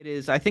It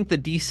is, I think the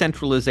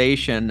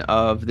decentralization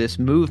of this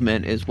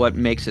movement is what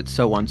makes it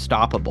so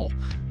unstoppable.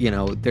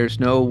 There's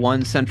no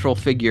one central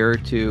figure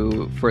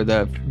for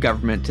the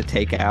government to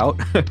take out.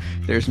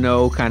 There's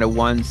no kind of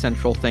one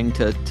central thing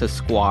to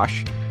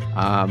squash.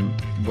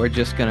 We're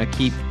just going to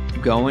keep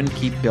going,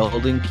 keep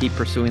building, keep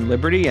pursuing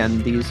liberty.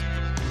 And these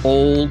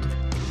old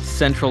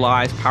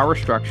centralized power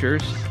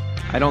structures,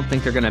 I don't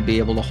think they're going to be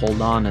able to hold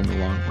on in the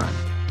long run.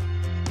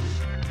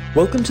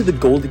 Welcome to the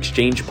Gold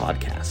Exchange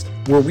Podcast,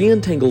 where we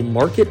untangle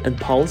market and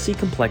policy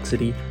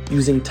complexity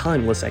using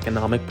timeless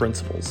economic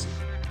principles.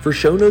 For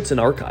show notes and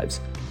archives,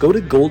 go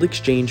to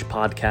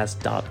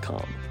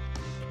goldexchangepodcast.com.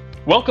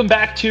 Welcome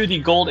back to the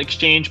Gold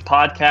Exchange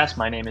Podcast.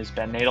 My name is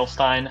Ben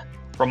Nadelstein.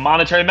 From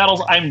Monetary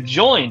Metals, I'm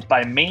joined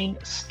by Maine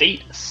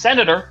State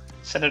Senator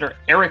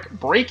Eric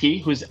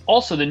Brakey, who's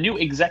also the new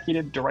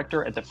executive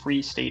director at the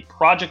Free State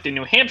Project in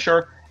New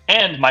Hampshire,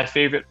 and my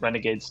favorite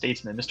renegade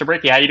statesman. Mr.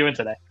 Brakey, how are you doing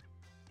today?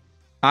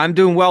 I'm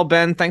doing well,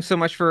 Ben. Thanks so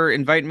much for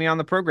inviting me on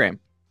the program.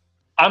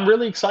 I'm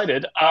really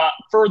excited.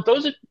 For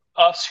those of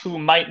us who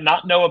might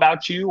not know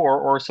about you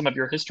or some of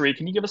your history,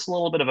 can you give us a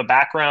little bit of a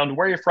background?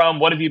 Where you're from,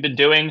 what have you been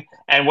doing,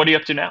 and what are you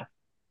up to now?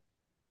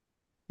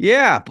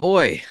 Yeah,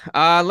 boy.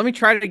 Let me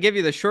try to give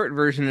you the short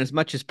version as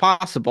much as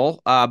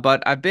possible.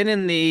 But I've been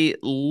in the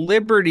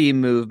liberty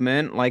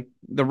movement, like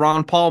the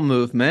Ron Paul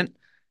movement,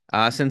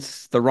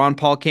 since the Ron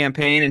Paul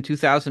campaign in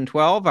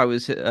 2012. I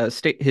was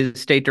his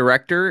state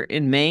director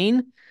in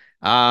Maine.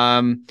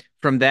 From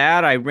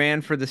that, I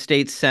ran for the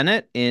state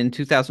Senate in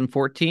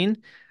 2014.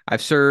 I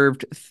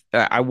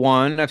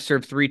won. I've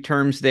served 3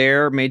 terms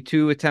there, made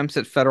 2 attempts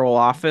at federal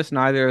office.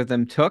 Neither of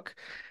them took.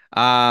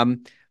 But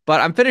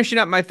I'm finishing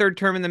up my 3rd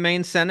term in the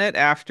Maine Senate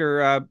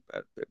after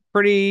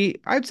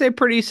I'd say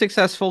pretty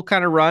successful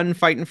kind of run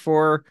fighting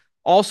for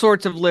all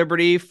sorts of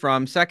liberty,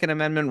 from Second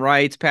Amendment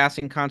rights,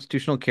 passing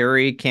constitutional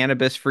carry,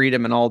 cannabis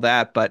freedom, and all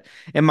that. But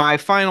in my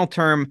final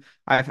term,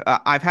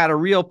 I've had a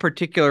real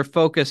particular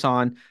focus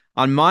on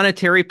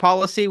monetary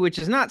policy, which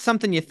is not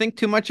something you think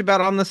too much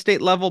about on the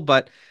state level,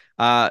 but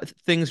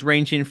things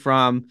ranging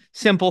from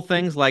simple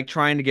things like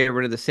trying to get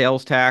rid of the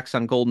sales tax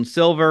on gold and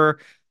silver,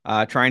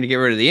 trying to get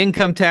rid of the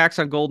income tax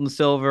on gold and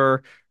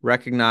silver,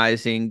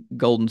 recognizing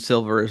gold and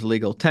silver as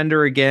legal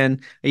tender again.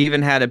 I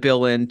even had a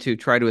bill in to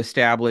try to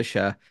establish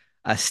a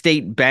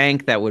state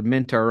bank that would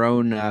mint our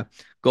own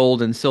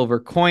gold and silver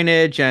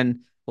coinage and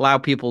allow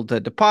people to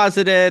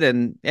deposit it.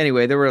 And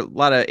anyway, there were a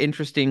lot of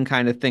interesting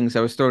kind of things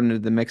I was thrown into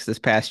the mix this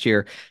past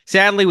year.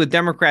 Sadly, with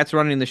Democrats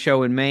running the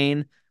show in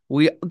Maine,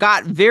 we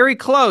got very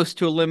close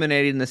to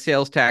eliminating the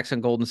sales tax on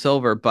gold and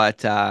silver,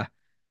 but no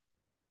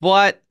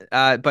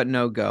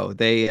go.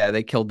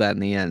 They killed that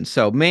in the end.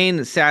 So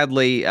Maine,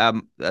 sadly, a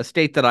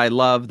state that I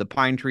love, the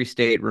Pine Tree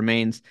State,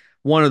 remains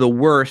one of the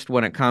worst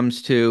when it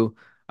comes to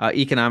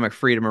economic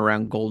freedom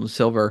around gold and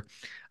silver.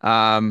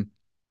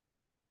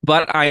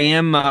 But I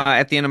am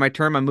at the end of my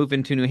term. I'm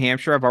moving to New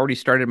Hampshire. I've already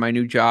started my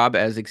new job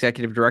as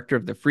executive director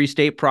of the Free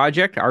State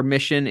Project. Our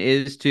mission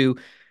is to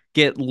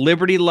get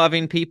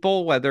liberty-loving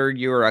people, whether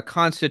you're a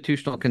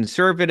constitutional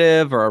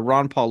conservative or a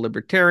Ron Paul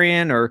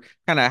libertarian or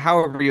kind of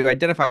however you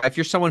identify. If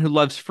you're someone who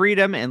loves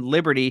freedom and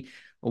liberty,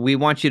 we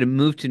want you to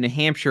move to New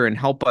Hampshire and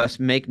help us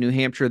make New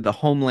Hampshire the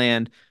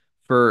homeland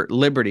for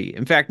liberty.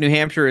 In fact, New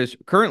Hampshire is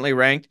currently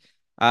ranked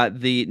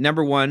the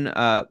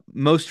 #1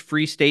 most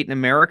free state in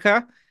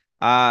America.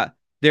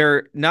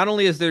 There not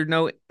only is there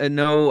no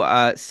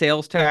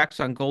sales tax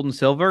on gold and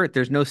silver,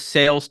 there's no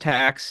sales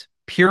tax,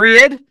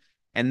 period,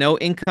 and no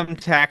income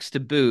tax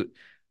to boot.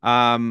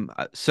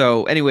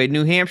 So anyway,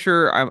 New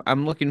Hampshire,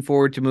 I'm looking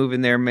forward to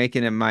moving there,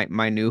 making it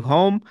my new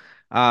home,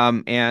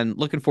 and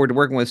looking forward to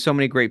working with so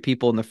many great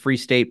people in the Free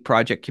State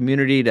Project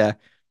community to,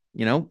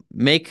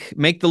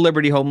 make the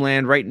Liberty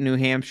homeland right in New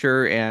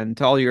Hampshire. And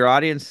to all your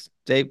audience,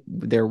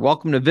 they're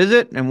welcome to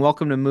visit and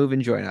welcome to move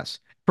and join us,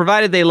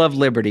 provided they love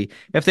liberty.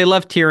 If they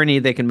love tyranny,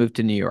 they can move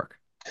to New York.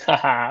 All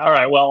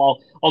right. Well,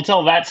 I'll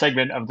tell that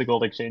segment of the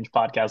Gold Exchange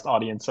Podcast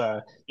audience.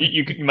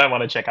 You might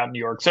want to check out New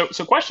York. So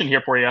question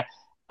here for you: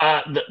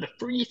 the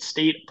Free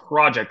State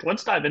Project.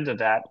 Let's dive into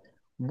that.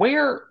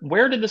 Where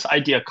did this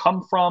idea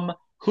come from?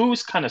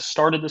 Who's kind of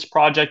started this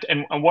project,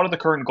 and what are the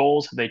current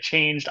goals? Have they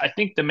changed? I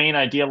think the main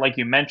idea, like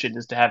you mentioned,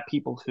 is to have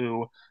people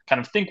who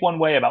kind of think one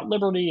way about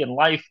liberty and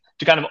life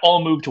to kind of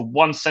all move to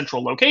one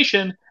central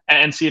location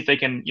and see if they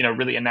can,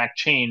 really enact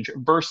change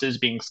versus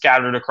being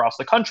scattered across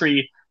the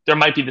country. There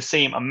might be the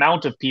same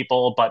amount of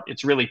people, but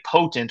it's really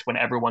potent when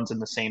everyone's in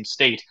the same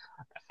state.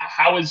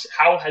 How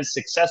has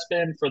success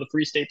been for the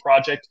Free State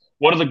Project?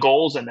 What are the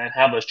goals, and then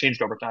how have those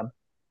changed over time?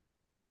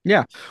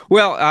 Yeah.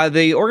 Well,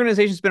 the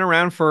organization's been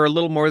around for a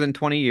little more than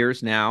 20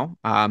 years now.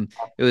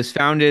 It was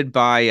founded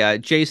by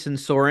Jason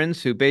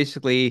Sorens, who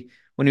basically,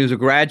 when he was a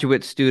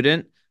graduate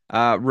student,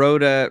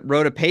 wrote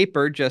a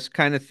paper just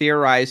kind of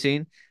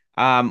theorizing,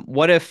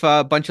 what if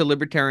a bunch of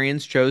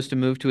libertarians chose to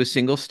move to a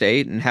single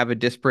state and have a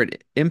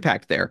disparate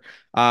impact there?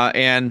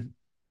 And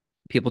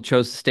people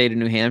chose the state of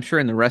New Hampshire,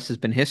 and the rest has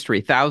been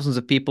history. Thousands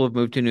of people have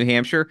moved to New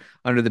Hampshire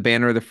under the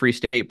banner of the Free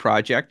State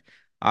Project.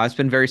 It's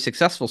been very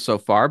successful so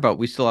far, but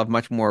we still have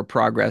much more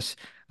progress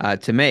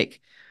to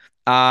make.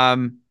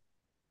 Um,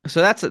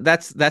 so that's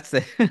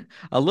the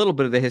a little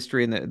bit of the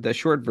history in the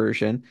short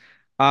version.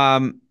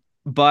 Um,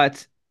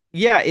 but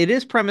yeah, it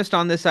is premised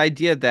on this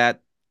idea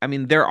that I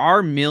mean there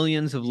are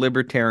millions of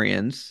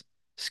libertarians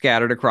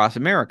scattered across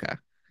America,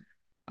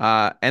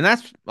 and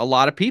that's a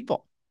lot of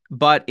people.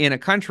 But in a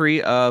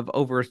country of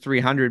over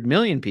 300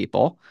 million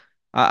people,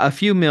 a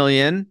few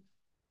million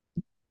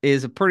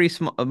is a pretty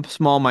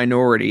small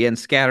minority, and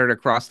scattered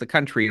across the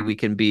country, we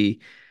can be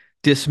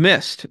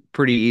dismissed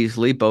pretty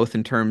easily, both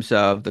in terms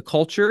of the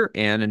culture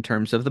and in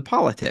terms of the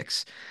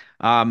politics.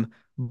 Um,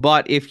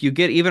 but if you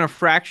get even a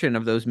fraction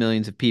of those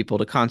millions of people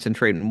to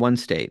concentrate in one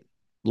state,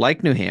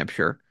 like New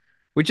Hampshire,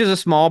 which is a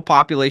small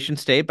population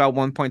state, about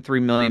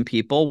 1.3 million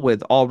people,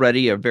 with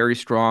already a very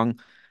strong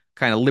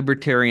kind of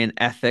libertarian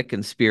ethic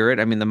and spirit.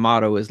 I mean, the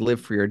motto is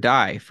live free or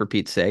die, for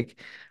Pete's sake.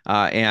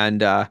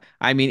 And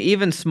I mean,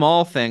 even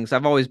small things,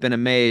 I've always been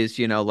amazed,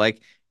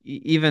 like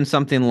even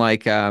something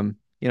like, I'm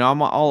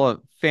all a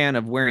fan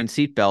of wearing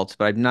seatbelts,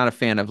 but I'm not a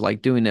fan of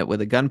like doing it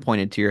with a gun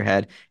pointed to your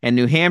head. And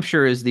New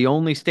Hampshire is the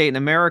only state in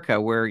America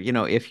where,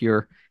 if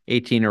you're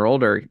 18 or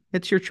older,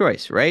 it's your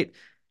choice, right?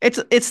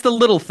 It's the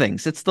little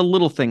things. It's the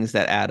little things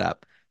that add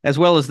up, as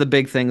well as the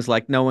big things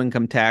like no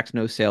income tax,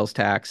 no sales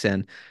tax,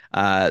 and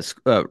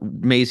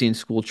amazing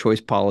school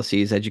choice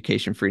policies,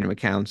 education freedom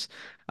accounts,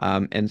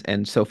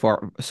 and so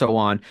far so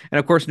on. And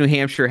of course, New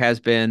Hampshire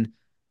has been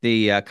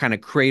the kind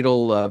of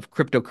cradle of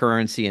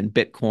cryptocurrency and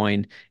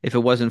Bitcoin. If it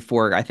wasn't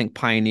for, I think,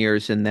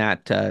 pioneers in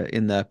that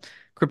in the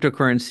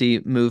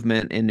cryptocurrency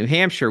movement in New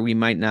Hampshire, we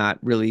might not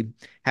really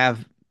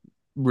have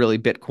really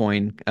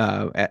Bitcoin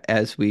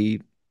as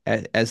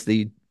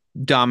the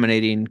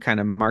dominating kind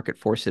of market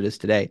force it is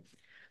today.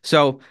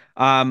 So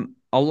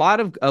a lot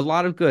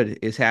of good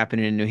is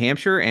happening in New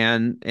Hampshire,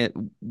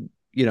 and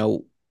you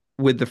know,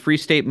 with the Free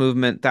State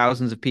movement,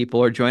 thousands of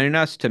people are joining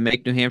us to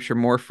make New Hampshire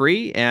more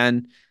free.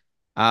 And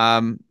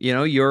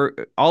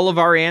your all of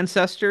our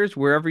ancestors,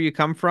 wherever you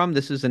come from,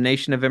 this is a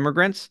nation of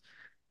immigrants,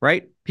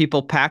 right?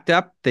 People packed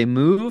up, they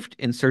moved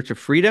in search of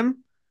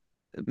freedom.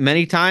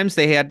 Many times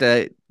they had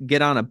to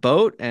get on a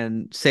boat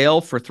and sail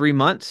for 3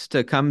 months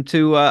to come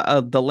to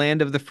the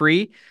land of the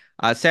free.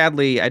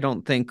 Sadly, I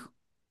don't think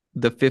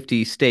the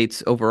 50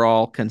 states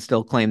overall can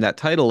still claim that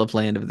title of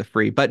land of the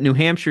free, but New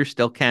Hampshire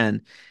still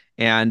can.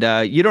 And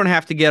you don't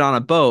have to get on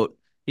a boat.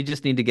 You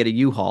just need to get a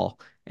U-Haul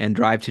and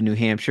drive to New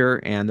Hampshire,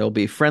 and there'll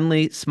be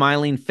friendly,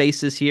 smiling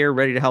faces here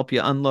ready to help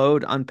you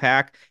unload,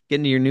 unpack, get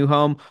into your new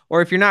home.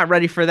 Or if you're not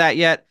ready for that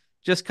yet,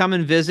 just come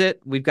and visit.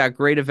 We've got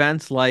great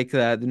events like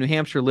the New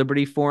Hampshire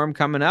Liberty Forum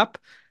coming up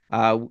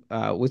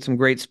with some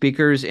great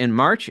speakers in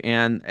March,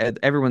 and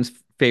everyone's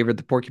favorite,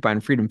 the Porcupine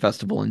Freedom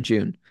Festival in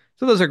June.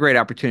 So those are great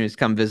opportunities to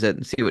come visit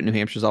and see what New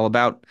Hampshire's all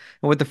about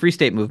and what the Free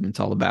State movement's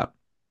all about.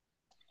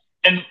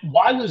 And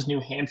why was New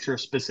Hampshire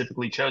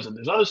specifically chosen?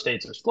 There's other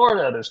states, there's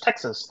Florida, there's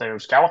Texas,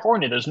 there's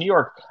California, there's New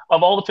York.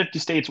 Of all the 50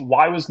 states,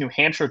 why was New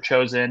Hampshire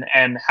chosen?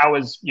 And how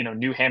has,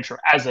 New Hampshire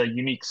as a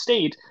unique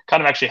state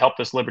kind of actually helped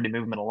this liberty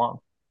movement along?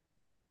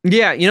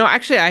 Yeah,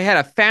 actually, I had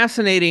a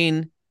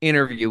fascinating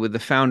interview with the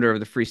founder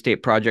of the Free State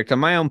Project on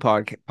my own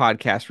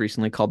podcast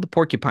recently called The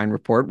Porcupine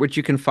Report, which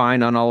you can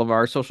find on all of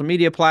our social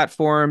media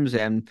platforms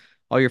and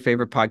all your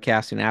favorite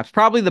podcasting apps.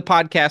 Probably the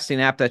podcasting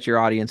app that your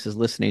audience is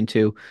listening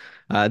to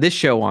this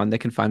show on, they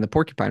can find The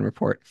Porcupine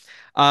Report.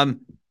 Um,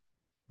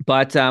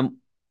 but um,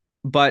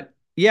 but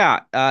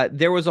yeah,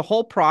 there was a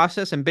whole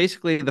process, and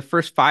basically the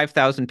first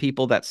 5,000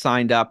 people that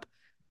signed up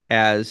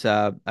as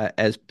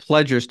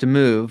pledgers to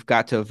move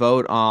got to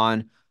vote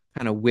on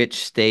kind of which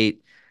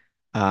state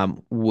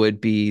would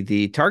be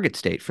the target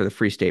state for the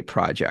Free State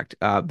Project.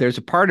 There's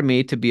a part of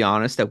me, to be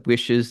honest, that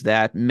wishes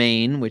that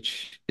Maine,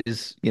 which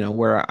is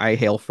where I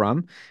hail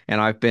from,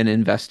 and I've been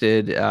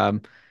invested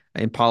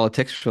in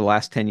politics for the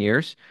last 10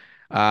 years.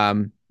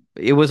 Um,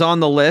 it was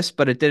on the list,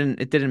 but it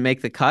didn't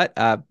make the cut.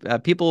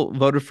 People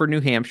voted for New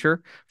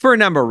Hampshire for a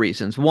number of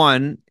reasons.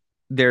 One,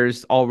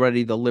 there's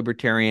already the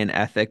libertarian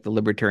ethic, the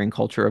libertarian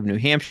culture of New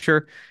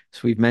Hampshire.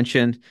 So we've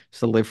mentioned it's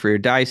the live free or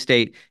die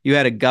state. You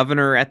had a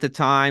governor at the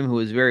time who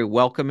was very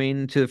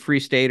welcoming to the Free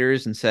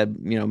Staters and said,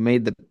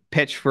 made the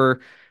pitch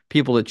for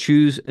people to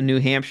choose New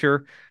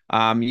Hampshire.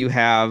 You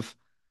have,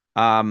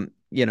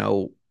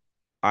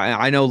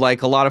 I know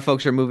like a lot of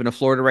folks are moving to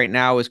Florida right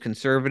now as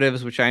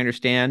conservatives, which I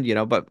understand,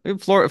 but in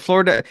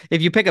Florida,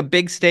 if you pick a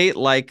big state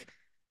like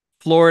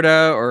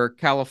Florida or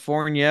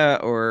California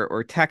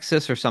or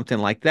Texas or something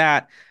like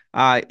that,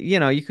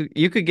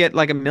 you could get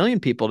like 1 million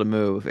people to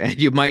move, and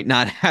you might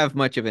not have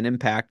much of an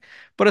impact.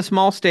 But a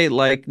small state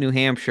like New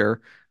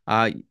Hampshire,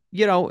 uh,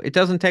 it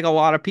doesn't take a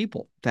lot of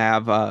people to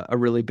have a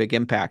really big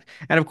impact.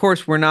 And of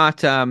course, we're not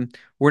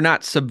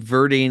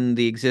subverting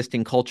the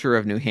existing culture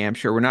of New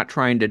Hampshire. We're not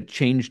trying to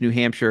change New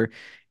Hampshire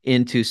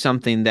into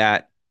something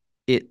that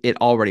it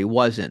already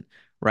wasn't,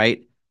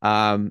 right?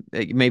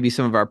 Maybe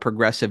some of our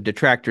progressive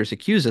detractors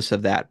accuse us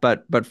of that,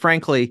 but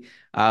frankly,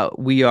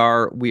 we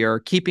are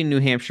keeping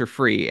New Hampshire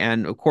free,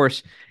 and of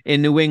course,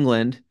 in New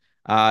England,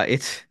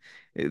 it's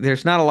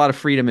there's not a lot of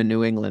freedom in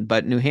New England,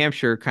 but New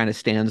Hampshire kind of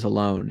stands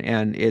alone,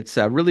 and it's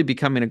really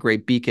becoming a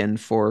great beacon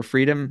for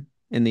freedom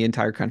in the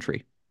entire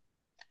country.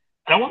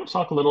 And I want to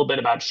talk a little bit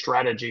about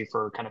strategy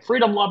for kind of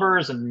freedom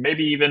lovers and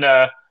maybe even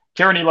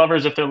tyranny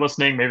lovers if they're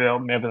listening. Maybe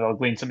they'll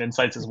glean some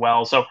insights as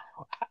well. So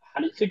how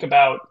do you think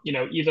about,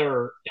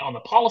 either on the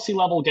policy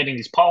level, getting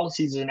these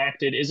policies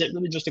enacted? Is it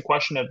really just a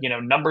question of,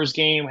 numbers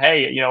game?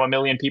 Hey, a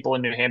million people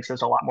in New Hampshire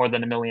is a lot more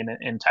than a million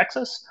in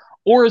Texas.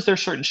 Or is there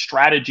certain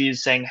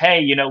strategies saying,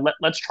 hey,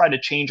 let's try to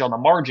change on the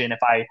margin. If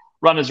I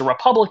run as a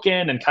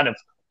Republican and kind of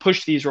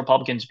push these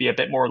Republicans to be a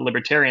bit more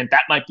libertarian,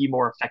 that might be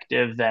more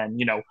effective than,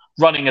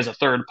 running as a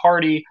third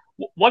party.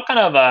 What kind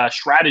of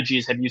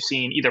strategies have you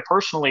seen, either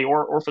personally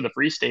or for the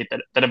free state,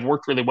 that have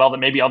worked really well that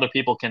maybe other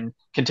people can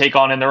take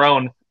on in their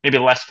own, maybe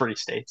less free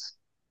states?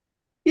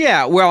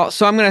 Yeah, well,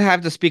 so I'm going to have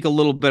to speak a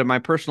little bit of my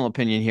personal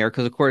opinion here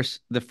because, of course,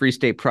 the Free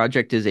State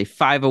Project is a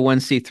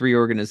 501(c)(3)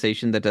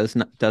 organization that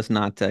does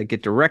not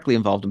get directly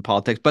involved in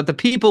politics, but the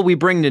people we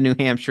bring to New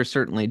Hampshire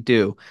certainly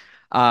do.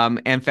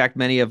 In fact,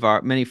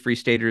 many Free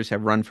Staters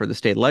have run for the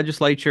state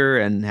legislature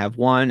and have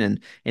won, and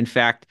in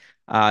fact,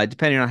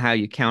 depending on how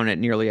you count it,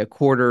 nearly a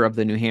quarter of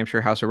the New Hampshire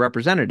House of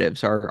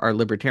Representatives are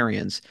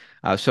libertarians.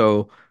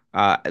 So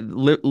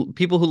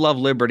people who love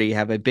liberty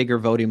have a bigger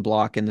voting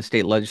bloc in the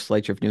state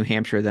legislature of New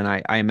Hampshire than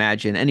I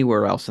imagine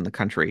anywhere else in the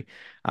country.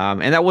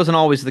 And that wasn't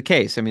always the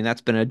case. I mean,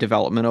 that's been a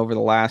development over the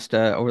last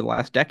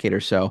decade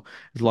or so.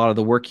 A lot of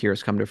the work here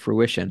has come to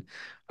fruition.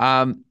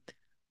 Um,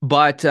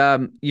 but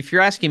if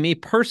you're asking me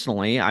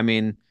personally, I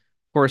mean,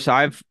 of course,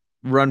 I've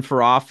run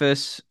for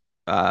office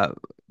uh,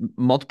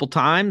 multiple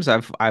times.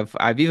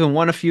 I've even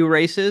won a few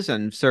races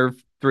and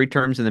served 3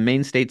 terms in the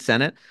Maine State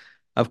Senate.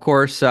 Of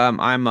course,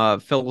 I'm a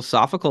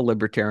philosophical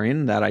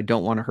libertarian that I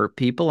don't want to hurt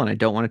people and I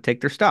don't want to take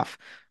their stuff.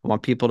 I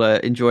want people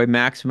to enjoy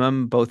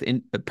maximum both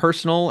in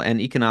personal and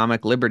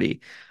economic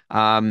liberty.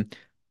 Um,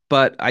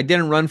 but I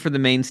didn't run for the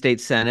Maine State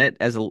Senate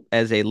as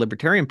a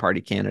Libertarian Party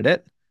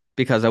candidate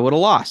because I would have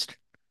lost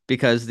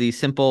because the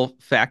simple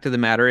fact of the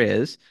matter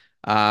is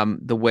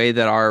the way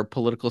that our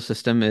political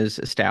system is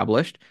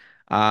established.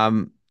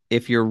 Um,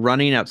 if you're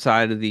running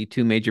outside of the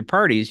 2 major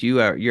parties,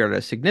 you're at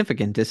a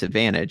significant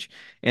disadvantage.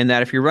 And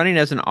that if you're running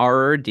as an R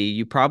or a D,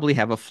 you probably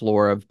have a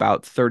floor of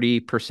about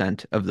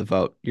 30% of the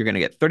vote. You're going to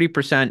get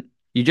 30%.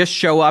 You just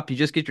show up, you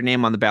just get your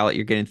name on the ballot,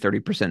 you're getting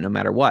 30% no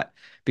matter what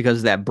because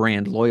of that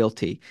brand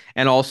loyalty.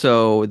 And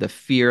also the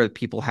fear that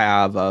people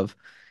have of,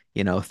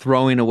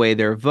 throwing away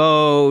their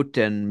vote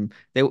and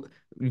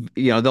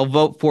they'll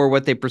vote for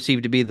what they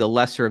perceive to be the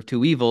lesser of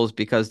two evils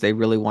because they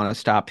really want to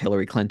stop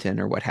Hillary Clinton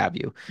or what have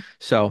you.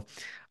 So,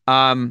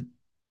 um,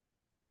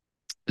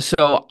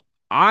 so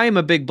I'm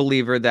a big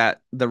believer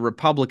that the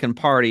Republican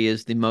Party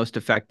is the most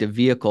effective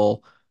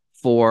vehicle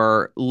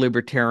for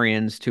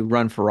libertarians to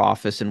run for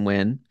office and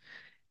win.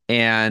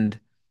 And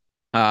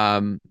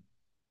um,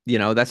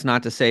 that's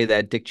not to say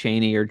that Dick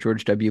Cheney or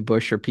George W.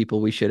 Bush are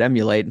people we should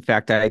emulate. In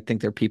fact, I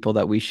think they're people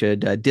that we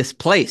should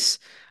displace,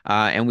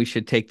 and we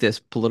should take this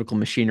political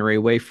machinery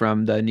away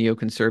from the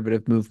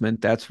neoconservative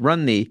movement that's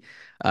run the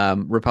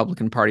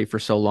Republican Party for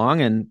so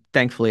long. And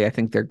thankfully, I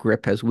think their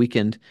grip has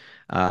weakened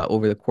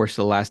over the course of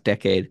the last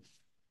decade.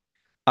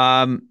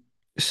 Um,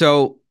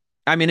 so,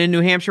 I mean, in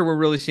New Hampshire, we're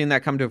really seeing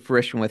that come to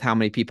fruition with how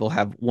many people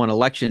have won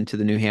election to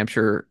the New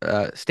Hampshire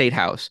State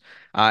House,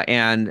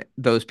 and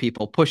those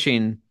people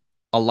pushing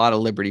a lot of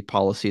liberty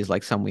policies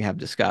like some we have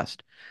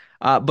discussed.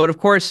 But of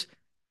course,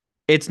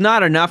 it's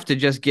not enough to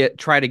just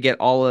try to get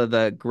all of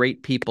the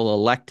great people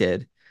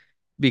elected,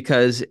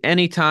 because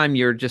anytime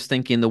you're just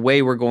thinking the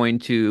way we're going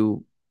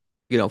to,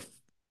 you know,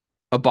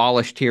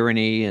 abolish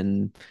tyranny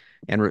and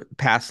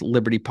pass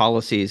liberty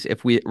policies,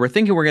 if we're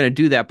thinking we're going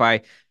to do that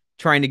by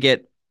trying to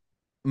get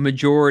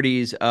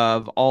majorities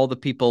of all the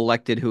people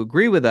elected who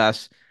agree with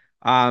us,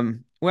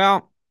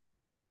 well,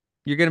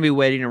 you're going to be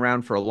waiting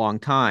around for a long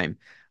time.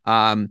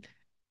 Um,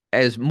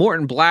 as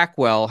Morton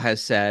Blackwell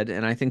has said,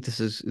 and I think this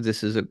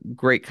is a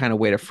great kind of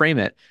way to frame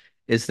it,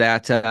 is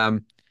that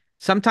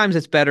sometimes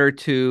it's better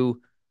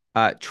to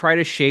try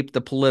to shape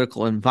the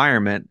political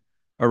environment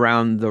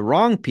around the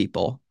wrong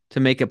people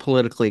to make it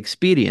politically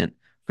expedient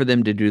for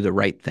them to do the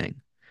right thing,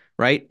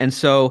 right? And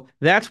so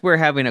that's where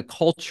having a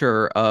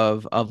culture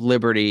of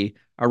liberty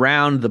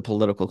around the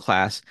political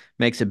class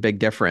makes a big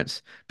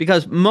difference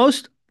because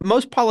most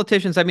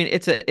politicians, I mean,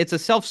 it's a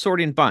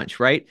self-sorting bunch,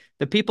 right?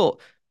 The people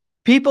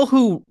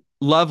who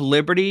love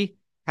liberty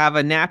have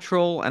a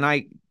natural, and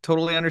I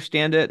totally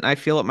understand it, and I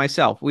feel it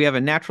myself. We have a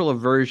natural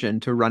aversion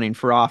to running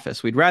for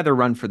office. We'd rather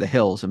run for the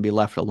hills and be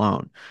left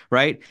alone,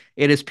 right?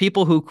 It is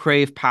people who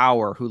crave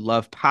power, who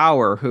love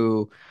power,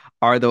 who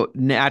are the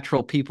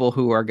natural people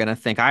who are going to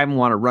think, I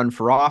want to run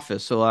for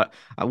office. So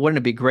wouldn't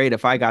it be great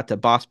if I got to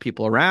boss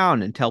people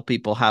around and tell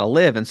people how to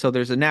live? And so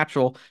there's a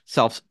natural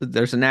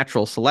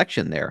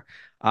selection there.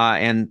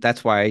 And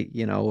that's why,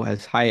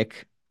 as Hayek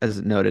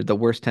has noted, the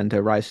worst tend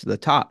to rise to the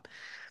top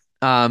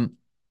um,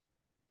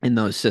 in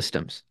those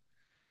systems.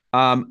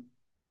 Um,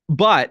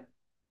 but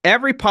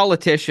every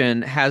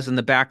politician has in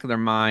the back of their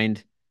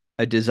mind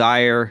a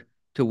desire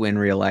to win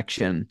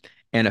re-election.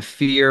 and a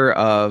fear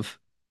of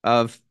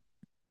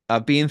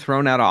being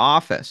thrown out of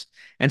office.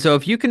 And so,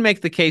 if you can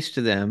make the case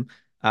to them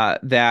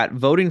that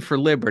voting for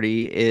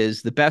liberty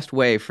is the best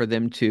way for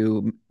them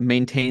to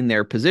maintain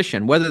their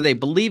position, whether they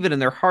believe it in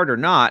their heart or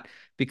not,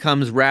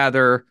 becomes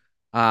rather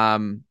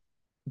um,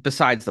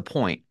 besides the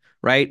point,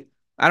 right?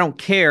 I don't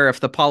care if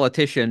the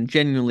politician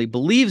genuinely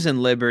believes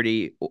in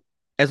liberty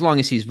as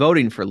long as he's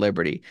voting for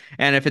liberty.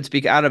 And if it's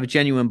out of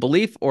genuine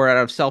belief or out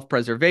of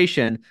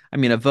self-preservation, I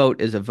mean, a vote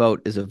is a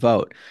vote is a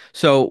vote.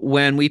 So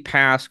when we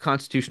passed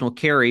constitutional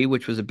carry,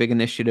 which was a big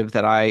initiative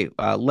that I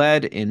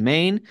led in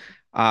Maine,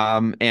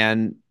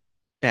 and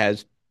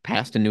has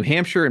passed in New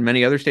Hampshire and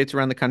many other states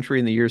around the country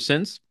in the years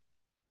since,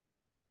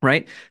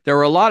 right?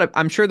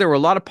 I'm sure there were a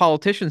lot of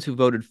politicians who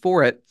voted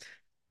for it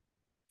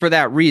for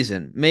that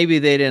reason. Maybe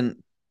they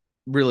didn't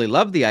really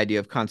love the idea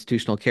of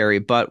constitutional carry,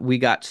 but we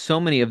got so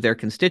many of their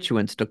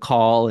constituents to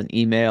call and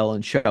email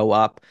and show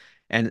up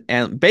and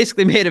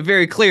basically made it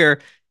very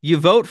clear you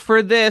vote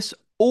for this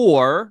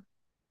or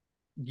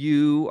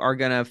you are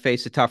going to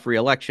face a tough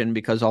reelection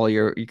because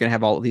you're going to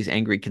have all these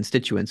angry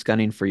constituents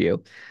gunning for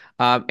you.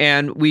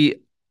 And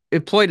we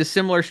employed a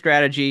similar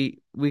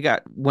strategy. We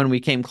got when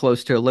we came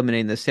close to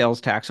eliminating the sales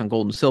tax on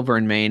gold and silver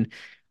in Maine.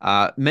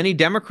 Many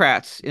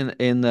Democrats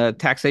in the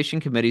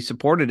taxation committee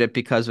supported it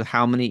because of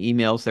how many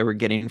emails they were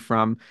getting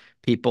from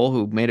people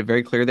who made it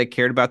very clear they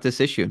cared about this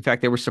issue. In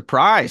fact, they were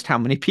surprised how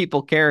many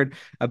people cared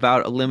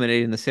about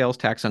eliminating the sales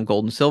tax on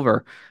gold and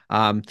silver.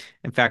 Um,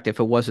 in fact, if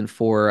it wasn't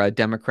for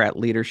Democrat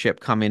leadership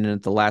coming in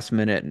at the last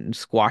minute and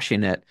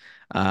squashing it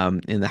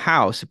in the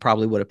House, it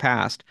probably would have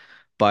passed.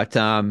 But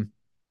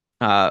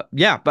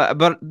yeah,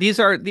 but these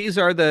are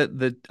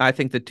the I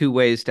think the two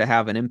ways to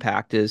have an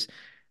impact is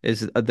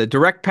the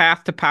direct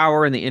path to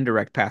power and the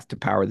indirect path to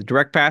power. The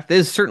direct path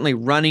is certainly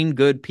running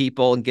good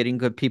people and getting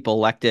good people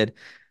elected,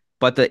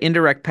 but the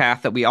indirect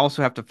path that we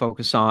also have to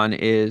focus on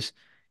is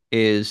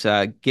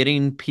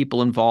getting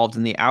people involved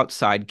in the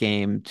outside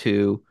game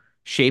to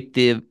shape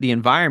the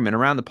environment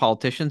around the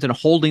politicians and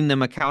holding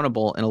them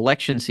accountable in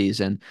election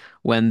season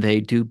when they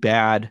do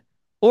bad,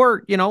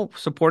 or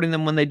supporting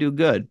them when they do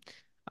good,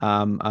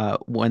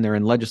 when they're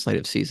in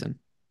legislative season.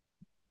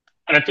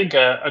 And I think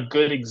a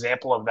good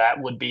example of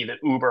that would be the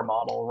Uber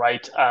model,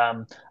 right?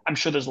 I'm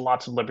sure there's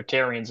lots of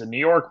libertarians in New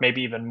York,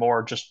 maybe even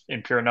more just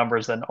in pure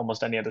numbers than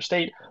almost any other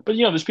state. But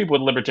there's people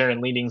with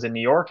libertarian leanings in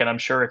New York, and I'm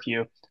sure if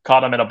you caught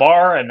them at a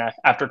bar and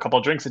after a couple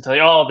of drinks, they tell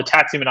you, "Oh, the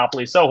taxi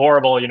monopoly is so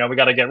horrible. We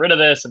got to get rid of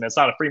this, and it's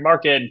not a free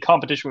market, and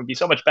competition would be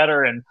so much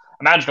better." And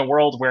imagine a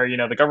world where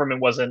the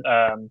government wasn't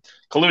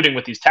colluding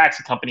with these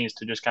taxi companies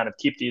to just kind of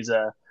keep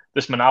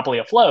this monopoly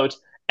afloat,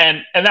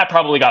 and that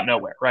probably got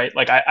nowhere, right?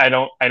 Like I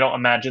don't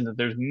imagine that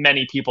there's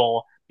many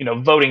people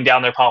voting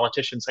down their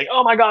politicians saying,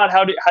 "Oh my God,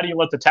 how do you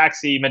let the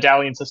taxi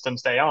medallion system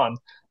stay on?"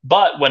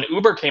 But when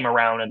Uber came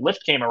around and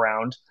Lyft came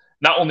around,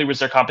 not only was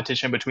there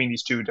competition between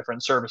these two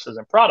different services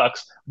and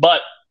products,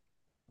 but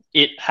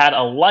it had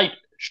a light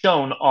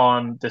shown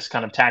on this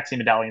kind of taxi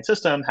medallion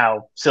system,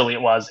 how silly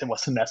it was. It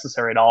wasn't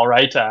necessary at all,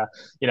 right?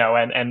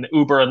 And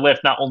Uber and Lyft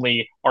not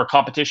only are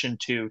competition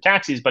to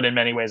taxis, but in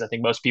many ways, I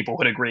think most people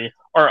would agree,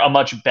 are a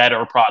much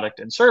better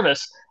product and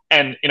service.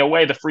 And in a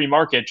way, the free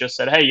market just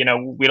said, hey,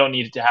 we don't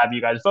need to have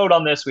you guys vote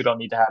on this. We don't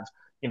need to have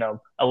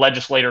a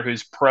legislator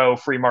who's pro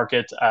free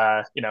market,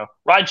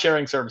 ride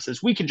sharing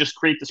services. We can just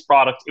create this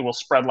product. It will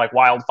spread like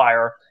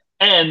wildfire.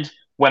 And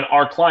when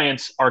our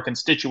clients are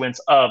constituents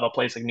of a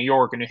place like New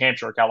York or New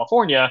Hampshire or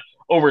California,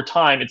 over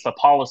time, it's the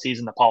policies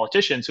and the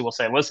politicians who will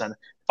say, listen,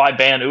 if I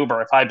ban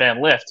Uber, if I ban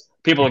Lyft,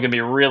 people are going to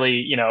be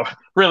really,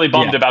 really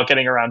bummed Yeah. about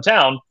getting around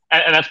town.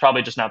 And that's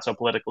probably just not so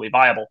politically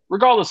viable,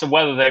 regardless of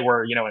whether they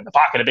were, in the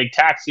pocket of a big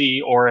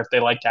taxi or if they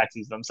like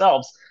taxis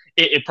themselves.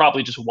 It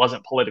probably just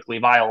wasn't politically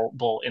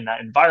viable in that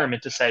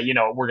environment to say,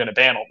 we're going to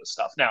ban all this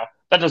stuff. Now,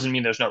 that doesn't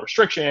mean there's no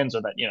restrictions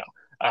or that,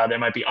 there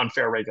might be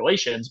unfair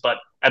regulations, but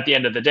at the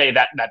end of the day,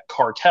 that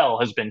cartel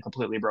has been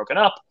completely broken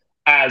up,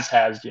 as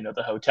has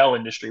the hotel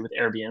industry with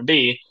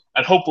Airbnb,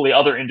 and hopefully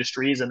other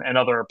industries and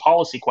other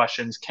policy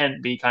questions can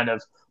be kind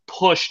of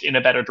pushed in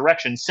a better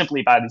direction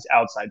simply by these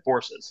outside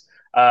forces.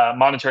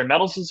 Monetary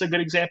metals is a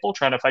good example,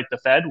 trying to fight the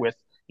Fed with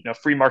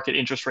free market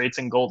interest rates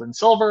in gold and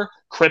silver.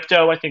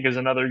 Crypto, I think, is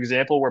another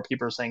example where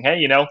people are saying,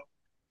 hey,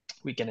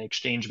 we can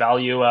exchange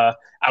value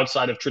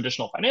outside of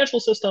traditional financial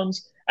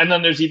systems. And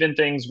then there's even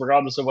things,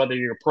 regardless of whether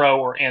you're pro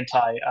or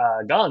anti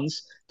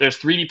guns, there's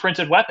 3D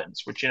printed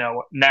weapons, which,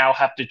 now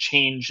have to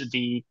change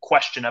the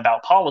question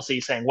about policy,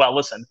 saying, well,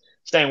 listen,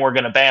 saying we're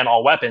going to ban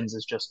all weapons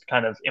is just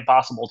kind of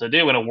impossible to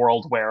do in a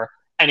world where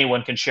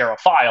anyone can share a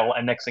file.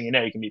 And next thing you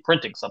know, you can be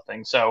printing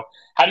something. So,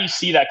 how do you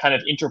see that kind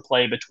of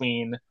interplay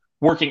between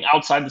working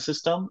outside the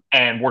system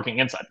and working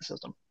inside the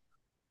system?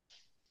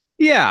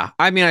 Yeah,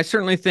 I mean, I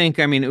certainly think,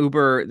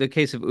 the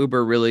case of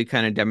Uber really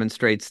kind of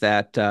demonstrates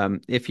that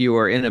if you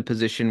are in a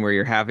position where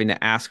you're having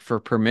to ask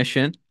for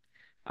permission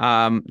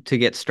to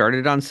get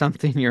started on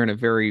something, you're in a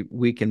very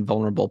weak and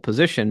vulnerable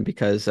position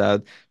because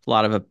a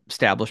lot of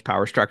established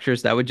power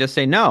structures that would just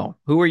say, no,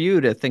 who are you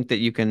to think that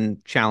you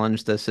can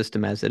challenge the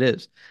system as it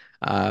is?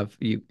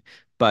 You,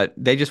 but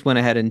they just went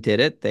ahead and did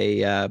it.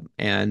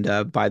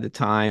 And by the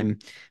time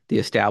the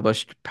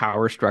established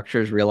power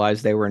structures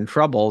realized they were in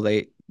trouble,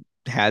 they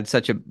had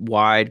such a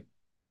wide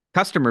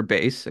customer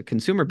base, a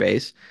consumer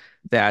base,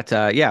 that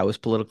yeah, it was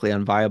politically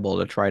unviable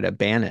to try to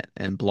ban it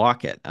and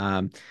block it.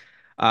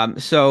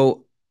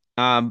 So,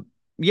 um,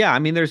 yeah, I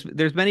mean,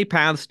 there's many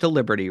paths to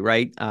liberty,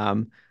 right?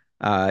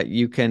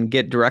 You can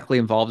get directly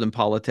involved in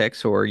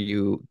politics, or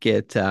you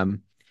get,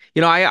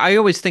 I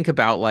always think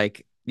about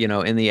like,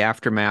 in the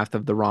aftermath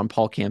of the Ron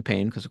Paul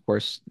campaign, because of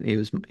course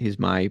he's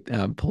my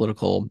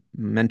political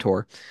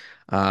mentor.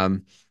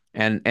 Um,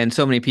 and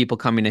so many people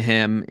coming to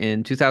him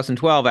in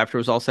 2012 after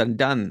it was all said and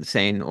done,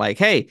 saying like,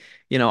 "Hey,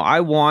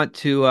 I want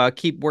to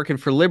keep working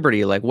for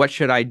liberty. Like, what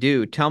should I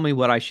do? Tell me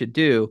what I should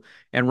do."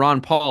 And Ron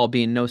Paul,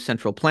 being no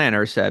central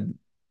planner, said,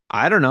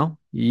 I don't know.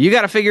 You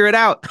got to figure it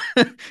out.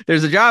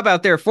 There's a job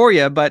out there for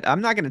you, but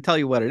I'm not going to tell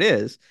you what it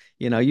is.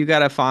 You got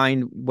to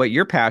find what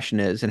your passion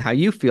is and how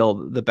you feel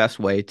the best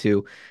way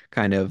to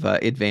kind of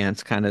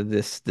advance kind of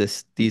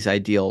these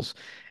ideals.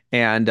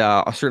 And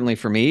certainly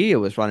for me, it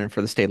was running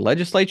for the state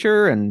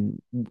legislature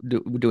and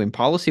doing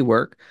policy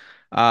work.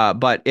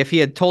 But if he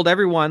had told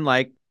everyone,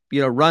 like,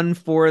 run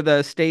for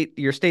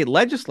your state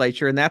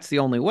legislature, and that's the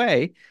only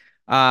way,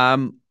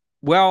 um,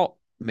 well,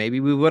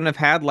 maybe we wouldn't have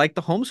had like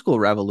the homeschool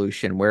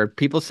revolution where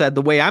people said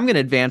the way I'm going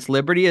to advance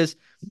liberty is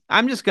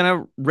I'm just going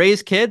to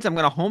raise kids, I'm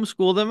going to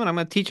homeschool them, and I'm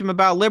going to teach them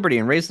about liberty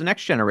and raise the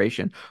next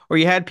generation. Or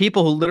you had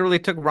people who literally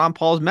took Ron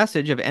Paul's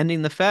message of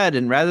ending the Fed,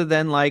 and rather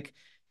than like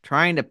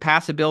trying to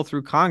pass a bill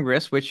through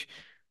Congress, which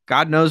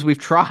God knows we've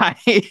tried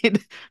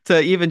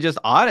to even just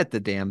audit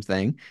the damn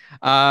thing.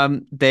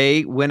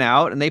 They went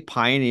out and they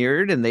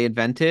pioneered and they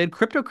invented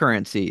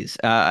cryptocurrencies,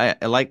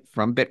 like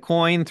from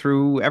Bitcoin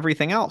through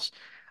everything else.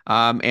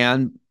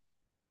 And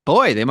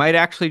boy, they might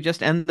actually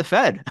just end the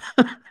Fed.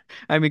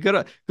 I mean, good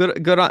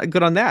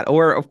on that.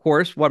 Or of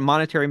course, what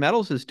Monetary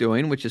Metals is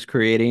doing, which is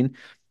creating,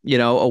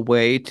 a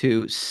way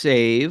to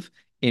save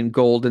in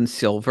gold and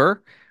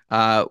silver,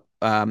 uh,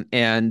 um,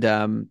 and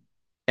um,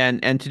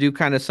 and to do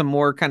kind of some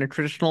more kind of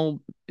traditional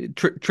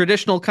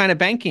kind of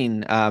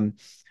banking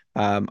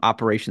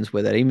operations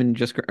with it, even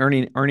just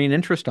earning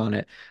interest on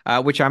it,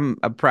 which I'm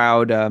a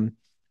proud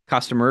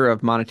customer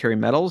of Monetary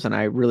Metals, and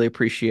I really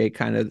appreciate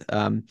kind of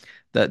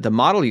the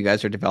model you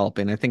guys are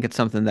developing. I think it's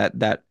something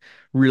that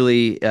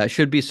really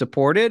should be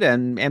supported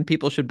and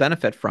people should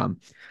benefit from.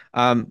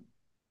 Um,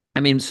 I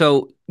mean,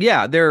 so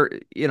yeah,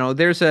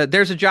 there's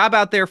a job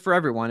out there for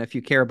everyone. If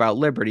you care about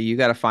liberty, you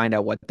got to find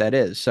out what that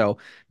is. So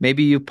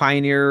maybe you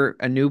pioneer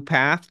a new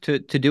path to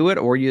do it,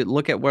 or you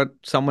look at what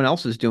someone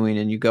else is doing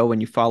and you go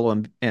and you follow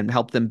them and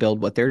help them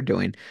build what they're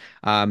doing.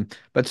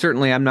 But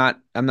certainly, I'm not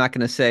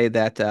going to say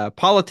that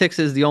politics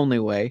is the only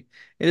way.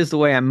 It is the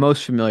way I'm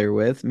most familiar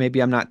with.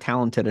 Maybe I'm not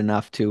talented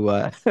enough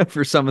to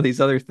for some of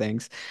these other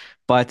things,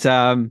 but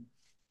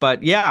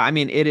but yeah, I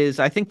mean, it is.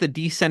 I think the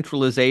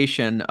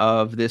decentralization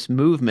of this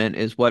movement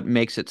is what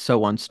makes it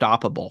so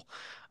unstoppable.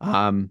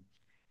 Um,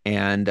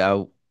 and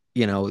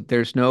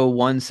there's no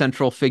one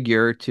central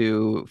figure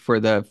for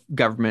the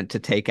government to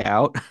take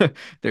out.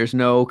 There's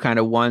no kind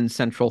of one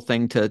central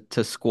thing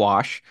to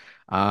squash.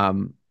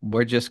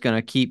 We're just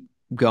gonna keep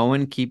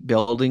going, keep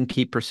building,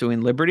 keep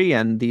pursuing liberty,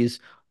 and these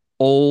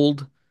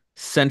old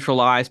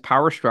centralized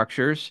power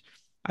structures,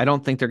 I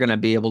don't think they're going to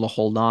be able to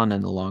hold on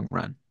in the long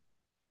run.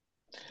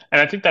 And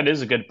I think that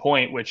is a good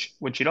point, which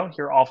you don't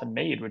hear often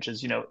made, which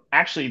is,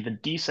 actually the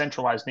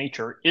decentralized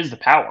nature is the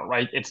power,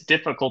 right? It's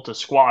difficult to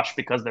squash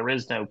because there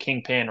is no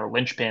kingpin or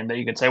linchpin that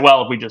you could say,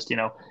 well, if we just,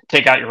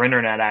 take out your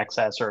internet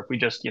access, or if we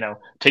just,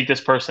 take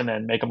this person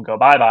and make them go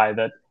bye-bye,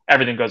 that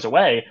everything goes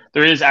away.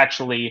 There is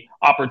actually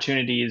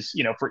opportunities,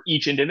 for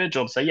each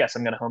individual to say, yes,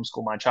 I'm going to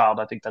homeschool my child.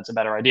 I think that's a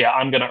better idea.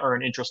 I'm going to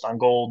earn interest on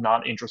gold,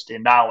 not interest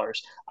in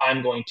dollars.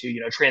 I'm going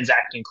to,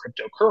 transact in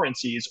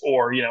cryptocurrencies,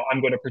 or,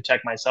 I'm going to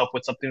protect myself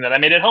with something that I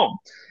made at home.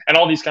 And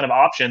all these kind of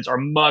options are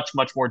much,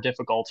 much more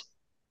difficult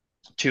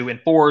to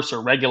enforce or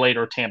regulate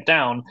or tamp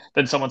down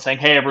than someone saying,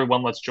 "Hey,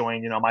 everyone, let's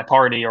join, my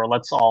party, or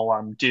let's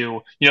all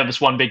do, this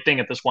one big thing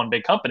at this one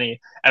big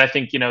company." And I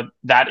think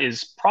that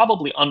is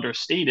probably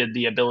understated,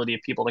 the ability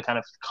of people to kind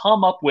of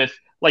come up with,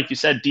 like you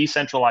said,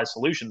 decentralized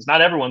solutions.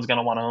 Not everyone's going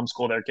to want to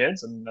homeschool their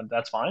kids, and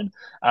that's fine.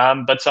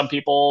 But some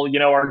people,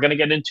 are going to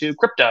get into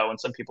crypto, and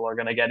some people are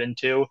going to get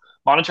into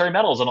monetary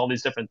metals and all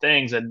these different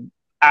things. And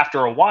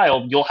after a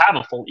while, you'll have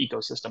a full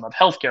ecosystem of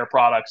healthcare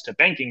products to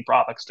banking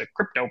products to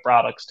crypto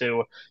products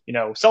to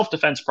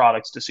self-defense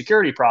products to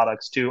security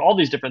products to all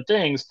these different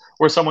things,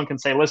 where someone can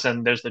say,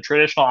 listen, there's the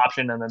traditional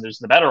option and then there's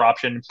the better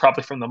option,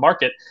 probably from the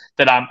market,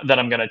 that I'm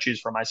going to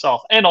choose for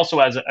myself, and also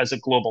as a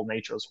global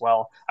nature as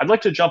well. I'd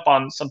like to jump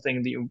on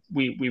something that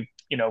we've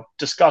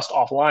discussed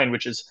offline,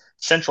 which is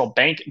central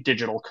bank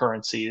digital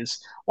currencies.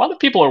 A lot of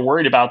people are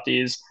worried about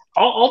these.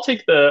 I'll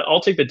take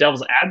the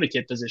devil's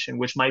advocate position,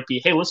 which might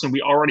be, hey, listen,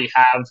 we already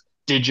have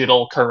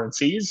digital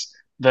currencies.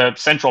 The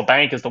central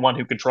bank is the one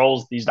who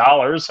controls these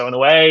dollars. So in a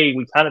way,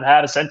 we've kind of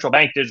had a central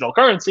bank digital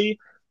currency.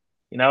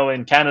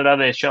 In Canada,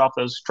 they shut off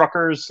those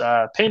truckers'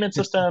 payment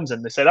systems,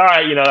 and they said, all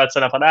right, that's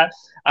enough of that.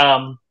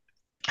 Um,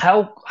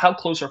 how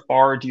close or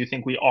far do you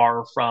think we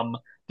are from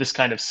this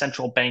kind of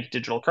central bank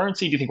digital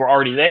currency? Do you think we're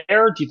already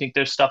there? Do you think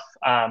there's stuff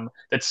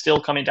that's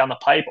still coming down the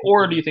pipe,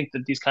 or do you think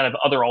that these kind of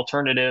other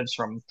alternatives,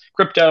 from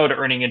crypto to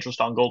earning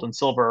interest on gold and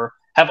silver,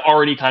 have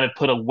already kind of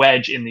put a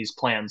wedge in these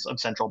plans of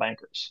central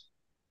bankers?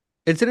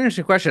 It's an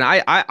interesting question.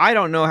 I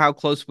don't know how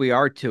close we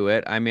are to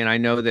it. I mean, I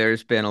know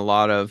there's been a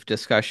lot of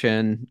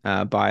discussion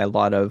by a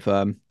lot of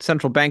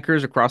central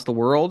bankers across the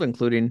world,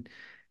 including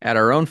at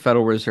our own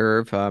Federal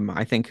Reserve.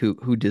 I think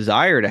who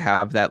desire to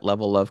have that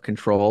level of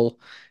control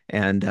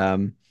and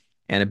and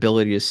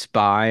ability to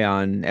spy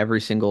on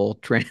every single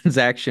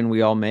transaction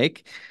we all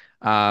make.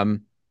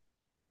 Um,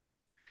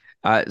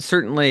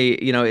 Certainly,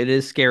 it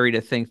is scary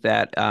to think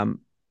that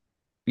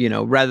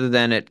rather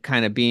than it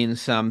kind of being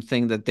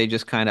something that they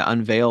just kind of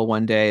unveil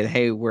one day,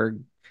 hey,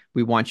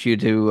 we want you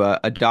to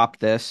adopt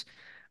this.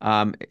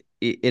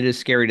 It is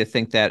scary to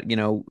think that,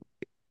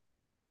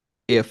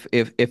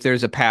 if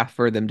there's a path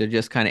for them to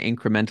just kind of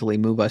incrementally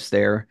move us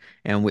there,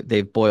 and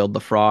they've boiled the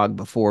frog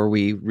before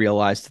we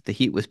realized that the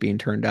heat was being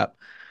turned up.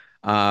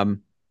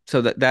 Um,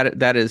 so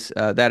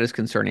that is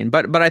concerning.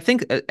 But I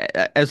think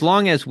as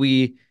long as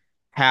we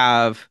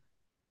have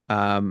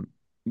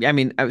yeah, I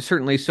mean,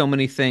 certainly so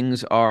many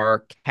things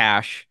are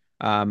cash,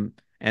 and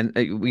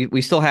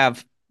we still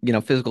have,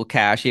 physical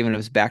cash, even if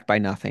it's backed by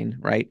nothing,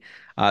 right?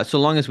 So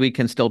long as we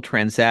can still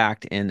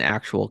transact in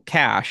actual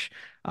cash,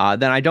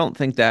 then I don't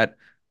think that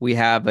we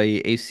have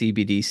a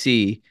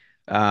CBDC,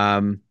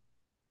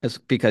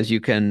 because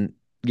you can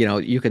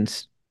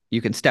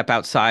step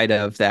outside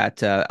of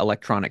that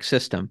electronic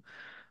system.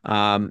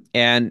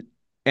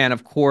 And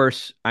of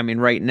course, I mean,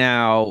 right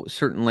now,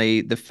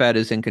 certainly the Fed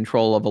is in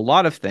control of a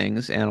lot of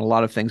things, and a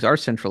lot of things are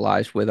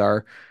centralized with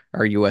our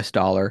U.S.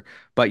 dollar.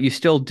 But you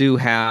still do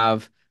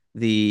have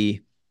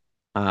the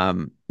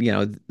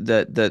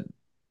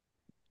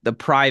the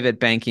private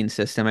banking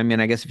system. I mean,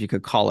 I guess if you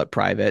could call it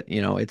private,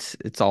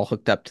 it's all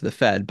hooked up to the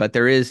Fed, but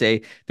there is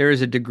a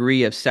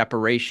degree of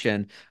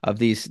separation of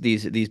these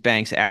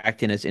banks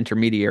acting as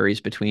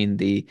intermediaries between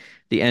the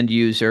end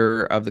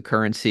user of the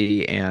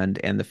currency and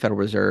the Federal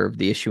Reserve,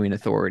 the issuing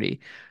authority.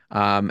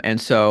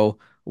 And so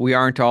we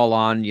aren't all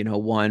on,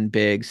 one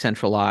big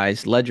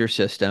centralized ledger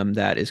system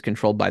that is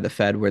controlled by the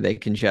Fed, where they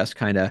can just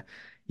kind of,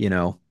 you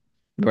know,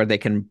 where they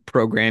can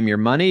program your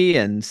money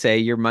and say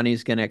your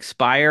money's going to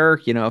expire,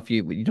 if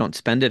you don't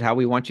spend it how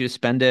we want you to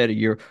spend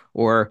it,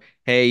 or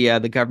hey,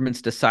 the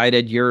government's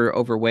decided you're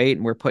overweight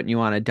and we're putting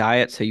you on a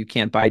diet so you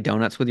can't buy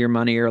donuts with your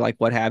money, or like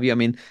what have you. I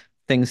mean,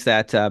 things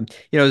that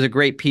there's a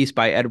great piece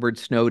by Edward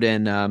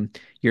Snowden,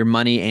 Your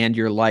Money and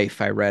Your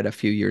Life, I read a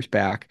few years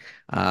back,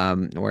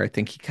 where I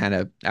think he kind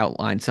of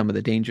outlined some of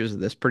the dangers of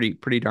this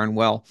pretty darn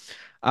well.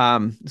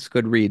 It's a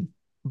good read.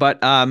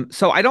 But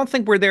so I don't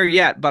think we're there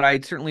yet, but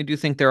I certainly do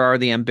think there are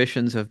the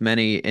ambitions of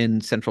many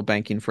in central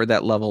banking for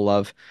that level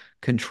of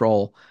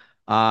control.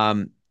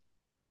 Um,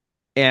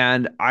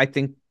 and I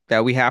think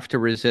that we have to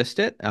resist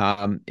it,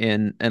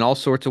 in all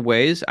sorts of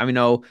ways. I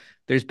mean,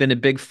 there's been a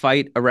big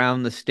fight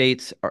around the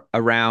states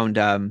around.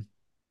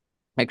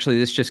 Actually,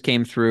 this just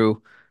came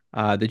through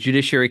the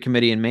Judiciary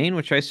Committee in Maine,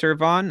 which I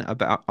serve on,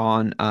 about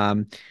on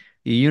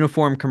the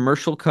Uniform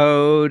Commercial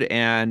Code,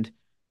 and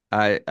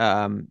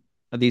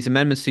these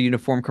amendments to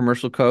Uniform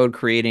Commercial Code,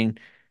 creating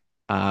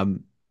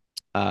um,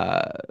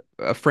 uh,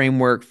 a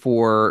framework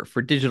for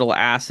digital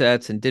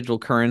assets and digital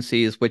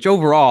currencies, which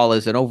overall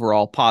is an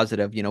overall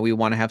positive. We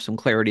want to have some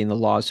clarity in the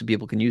laws so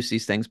people can use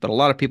these things. But a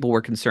lot of people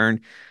were concerned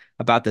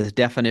about this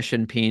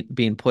definition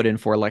being put in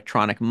for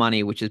electronic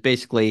money, which is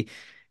basically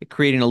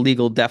creating a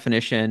legal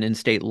definition in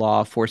state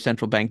law for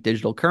central bank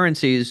digital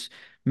currencies,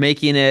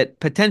 making it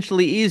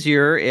potentially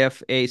easier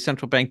if a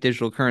central bank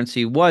digital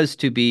currency was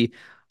to be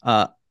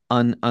uh,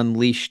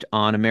 unleashed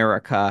on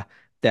America,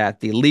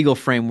 that the legal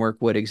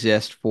framework would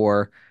exist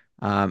for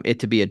it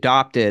to be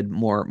adopted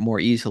more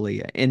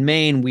easily. In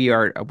Maine,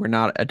 we're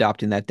not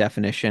adopting that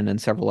definition, and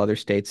several other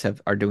states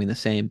are doing the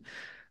same.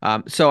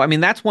 So, I mean,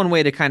 that's one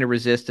way to kind of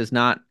resist,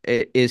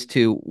 is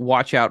to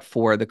watch out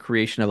for the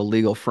creation of a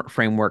legal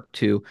framework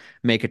to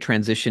make a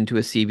transition to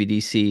a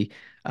CBDC.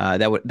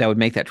 That would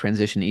make that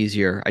transition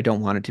easier. I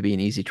don't want it to be an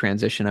easy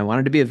transition. I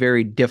want it to be a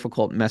very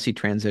difficult, messy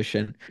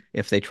transition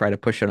if they try to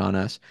push it on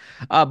us.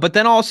 But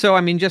then also,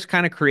 I mean, just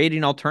kind of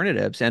creating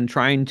alternatives and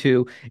trying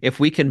to, if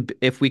we can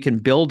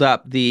build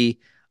up the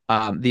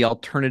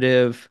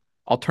alternative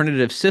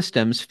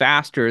systems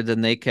faster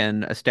than they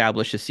can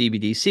establish a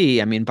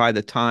CBDC. I mean, by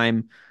the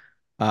time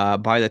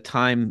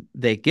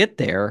they get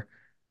there,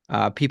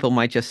 people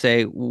might just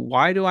say,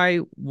 "Why do I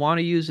want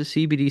to use a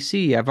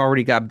CBDC? I've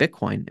already got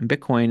Bitcoin, and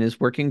Bitcoin is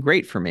working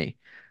great for me."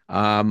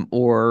 Um,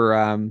 or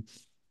um,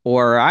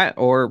 or I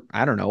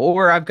don't know,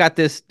 or I've got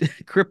this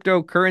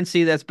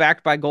cryptocurrency that's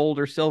backed by gold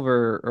or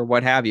silver or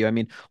what have you. I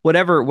mean,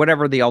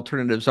 whatever the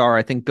alternatives are,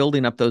 I think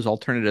building up those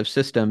alternative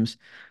systems,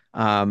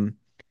 um,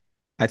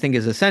 I think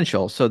is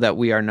essential, so that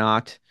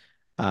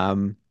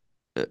um,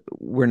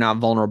 we're not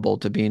vulnerable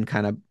to being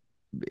kind of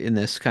in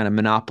this kind of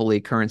monopoly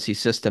currency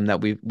system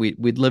that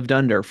we'd lived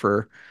under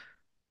for,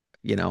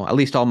 at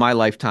least all my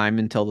lifetime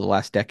until the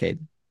last decade.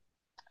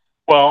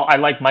 Well, I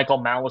like Michael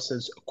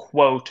Malice's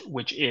quote,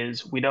 which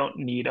is, "We don't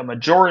need a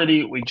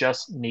majority, we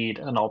just need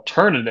an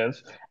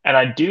alternative." And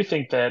I do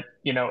think that,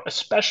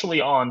 especially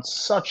on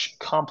such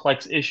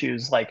complex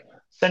issues like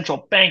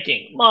central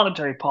banking,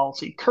 monetary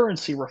policy,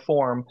 currency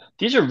reform,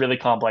 these are really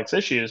complex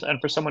issues.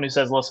 And for someone who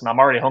says, listen, I'm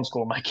already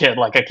homeschooling my kid,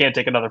 like I can't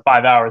take another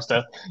 5 hours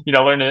to,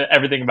 learn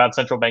everything about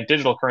central bank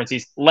digital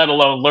currencies, let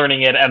alone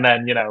learning it and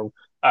then,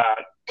 uh,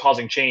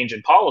 causing change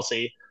in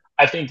policy.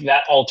 I think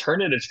that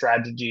alternative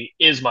strategy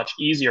is much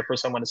easier for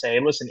someone to say, hey,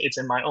 listen, it's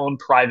in my own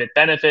private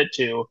benefit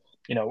to,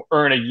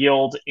 earn a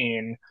yield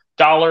in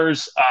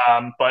dollars,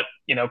 but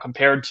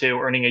compared to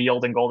earning a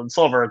yield in gold and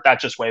silver,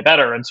 that's just way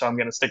better, and so I'm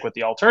going to stick with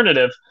the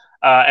alternative.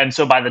 And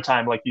so by the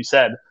time, like you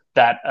said,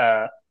 that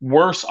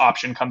worse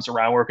option comes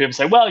around where people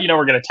say, well,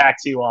 we're going to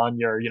tax you on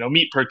your,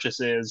 meat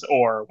purchases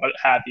or what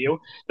have you,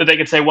 that they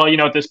can say, well,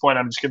 at this point,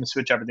 I'm just going to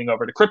switch everything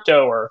over to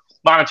crypto, or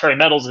monetary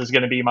metals is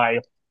going to be my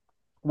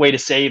way to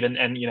save and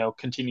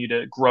continue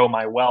to grow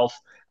my wealth.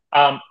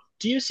 Um,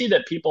 do you see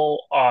that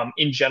people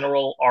in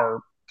general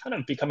are kind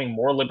of becoming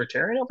more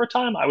libertarian over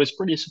time? I was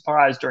pretty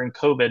surprised during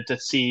COVID to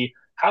see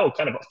how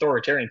kind of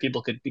authoritarian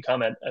people could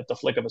become at the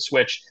flick of a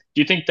switch.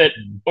 Do you think that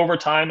over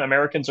time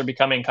Americans are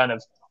becoming kind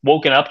of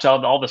woken up to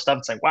all this stuff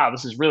and saying, wow,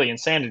 this is really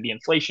insanity.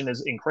 Inflation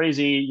is in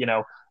crazy.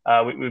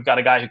 We've got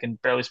a guy who can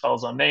barely spell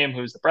his own name,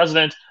 who's the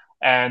president.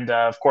 And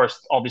of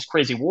course, all these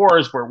crazy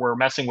wars where we're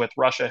messing with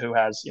Russia, who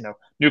has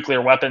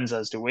nuclear weapons,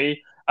 as do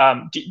we.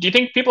 Do you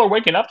think people are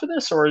waking up to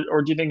this, or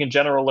do you think in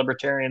general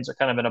libertarians are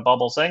kind of in a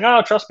bubble saying,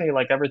 "Oh, trust me,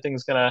 like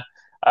everything's gonna,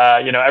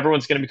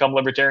 everyone's gonna become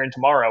libertarian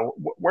tomorrow"?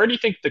 Where do you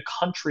think the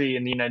country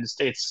in the United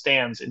States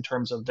stands in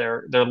terms of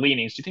their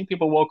leanings? Do you think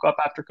people woke up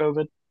after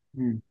COVID?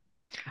 Hmm.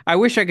 I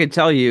wish I could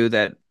tell you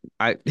that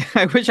I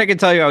I wish I could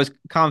tell you I was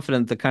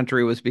confident the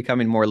country was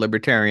becoming more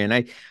libertarian.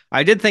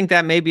 I did think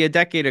that maybe a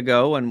decade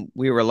ago when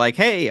we were like,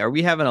 "Hey, are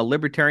we having a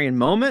libertarian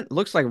moment?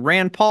 Looks like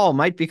Rand Paul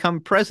might become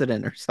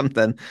president or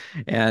something."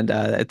 And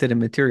it didn't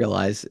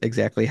materialize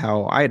exactly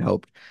how I'd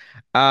hoped.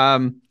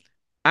 Um,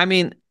 I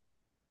mean,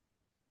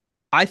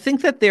 I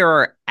think that there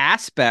are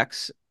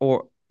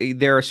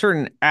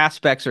certain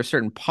aspects or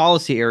certain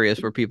policy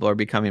areas where people are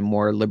becoming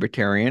more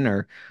libertarian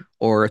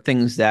or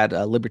things that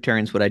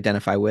libertarians would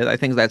identify with. I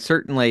think that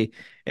certainly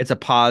it's a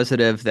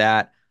positive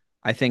that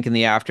I think in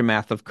the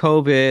aftermath of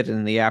COVID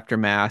and the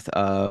aftermath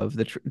of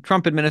the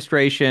Trump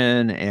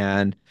administration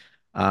and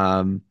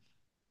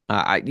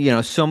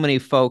so many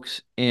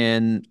folks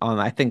in on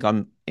I think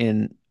on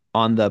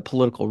the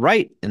political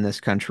right in this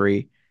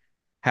country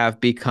have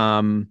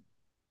become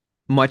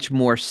much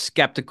more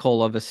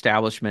skeptical of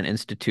establishment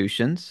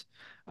institutions.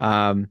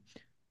 Um,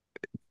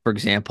 for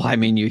example, I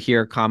mean, you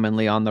hear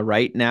commonly on the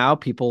right now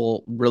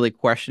people really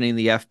questioning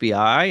the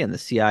FBI and the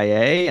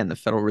CIA and the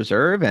Federal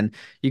Reserve. And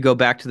you go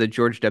back to the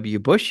George W.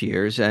 Bush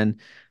years, and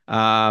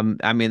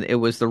I mean, it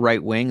was the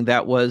right wing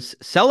that was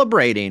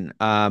celebrating.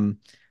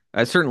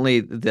 Certainly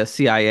the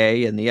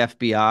CIA and the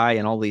FBI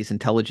and all these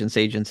intelligence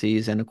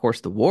agencies, and of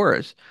course the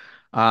wars.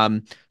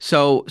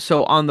 So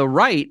on the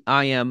right,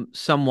 I am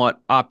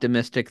somewhat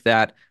optimistic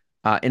that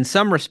in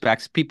some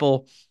respects,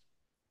 people,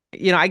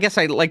 I guess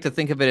I like to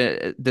think of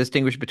it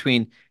distinguish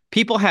between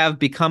people have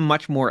become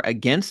much more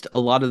against a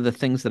lot of the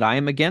things that I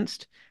am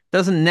against.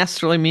 Doesn't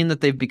necessarily mean that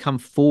they've become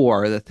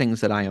for the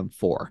things that I am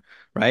for,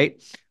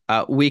 right?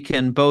 We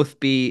can both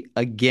be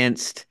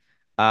against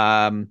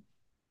um,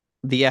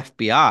 the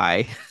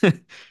FBI,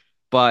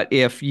 but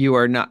if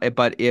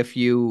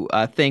you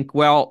think,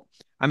 well,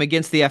 I'm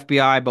against the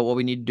FBI, but what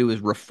we need to do is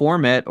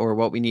reform it, or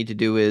what we need to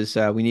do is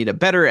we need a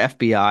better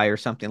FBI or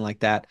something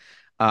like that.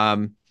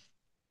 Um,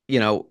 you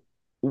know,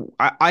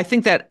 I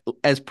think that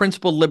as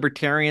principled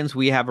libertarians,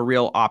 we have a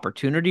real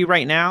opportunity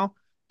right now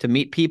to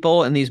meet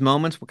people in these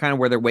moments, kind of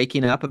where they're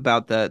waking up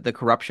about the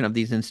corruption of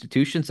these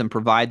institutions and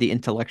provide the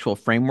intellectual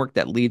framework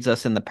that leads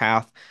us in the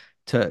path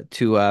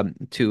to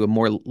a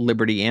more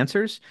liberty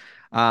answers.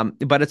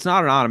 But it's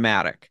not an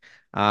automatic.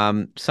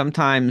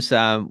 Sometimes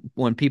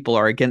when people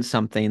are against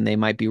something, they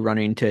might be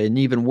running to an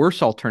even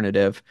worse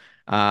alternative.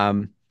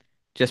 Um,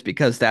 just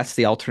because that's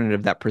the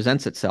alternative that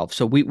presents itself.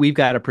 So we've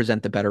got to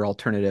present the better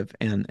alternative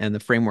and the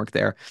framework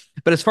there.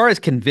 But as far as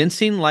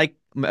convincing like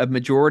a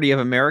majority of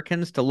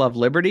Americans to love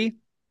liberty,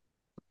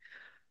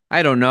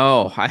 I don't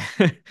know.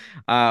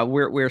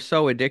 We're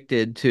so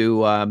addicted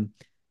to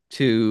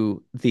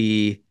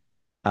the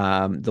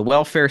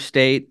welfare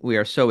state. We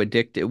are so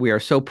addicted. We are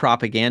so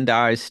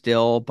propagandized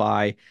still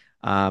by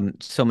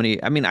so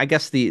many. I mean, I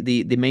guess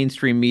the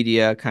mainstream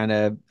media kind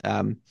of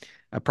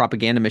a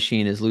propaganda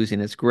machine is losing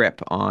its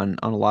grip on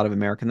a lot of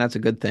America, and that's a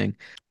good thing.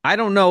 I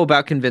don't know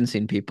about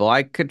convincing people.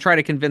 I could try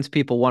to convince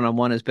people one on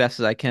one as best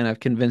as I can. I've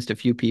convinced a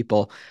few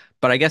people,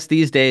 but I guess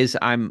these days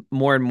I'm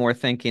more and more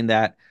thinking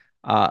that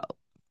uh,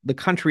 the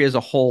country as a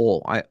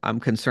whole, I'm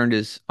concerned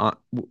is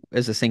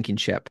a sinking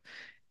ship,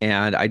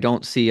 and I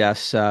don't see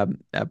us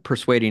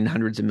persuading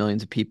hundreds of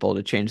millions of people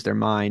to change their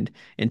mind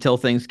until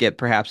things get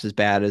perhaps as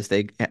bad as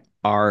they got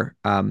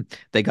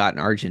in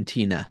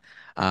Argentina.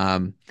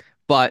 Um,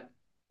 but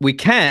we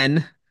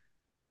can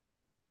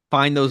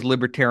find those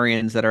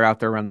libertarians that are out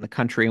there around the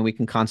country, and we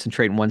can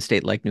concentrate in one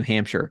state like New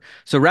Hampshire.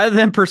 So rather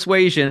than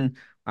persuasion,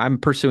 I'm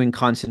pursuing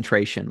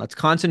concentration. Let's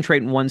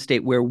concentrate in one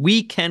state where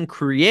we can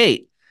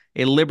create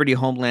a liberty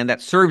homeland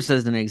that serves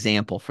as an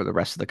example for the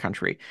rest of the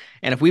country.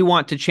 And if we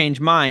want to change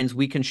minds,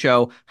 we can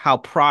show how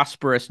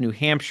prosperous New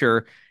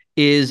Hampshire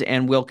is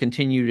and will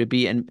continue to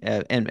be,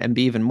 and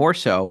be even more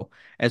so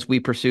as we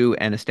pursue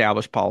and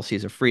establish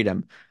policies of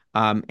freedom.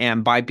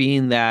 And by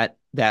being that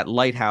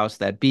lighthouse,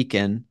 that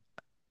beacon,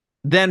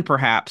 then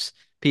perhaps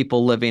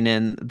people living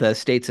in the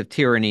states of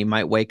tyranny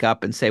might wake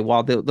up and say,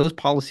 "Well, those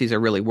policies are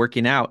really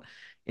working out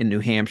in New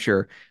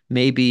Hampshire.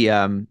 Maybe,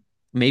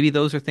 maybe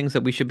those are things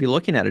that we should be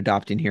looking at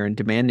adopting here and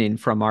demanding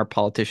from our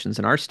politicians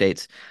in our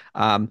states."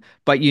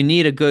 But you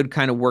need a good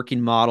kind of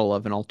working model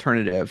of an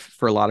alternative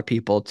for a lot of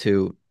people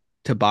to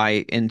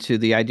buy into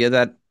the idea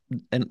that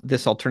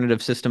this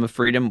alternative system of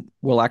freedom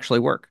will actually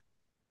work.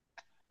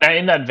 Now,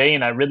 in that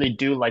vein, I really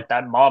do like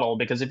that model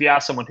because if you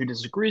ask someone who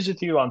disagrees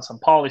with you on some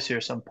policy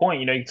or some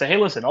point, you can say, hey,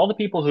 listen, all the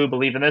people who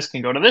believe in this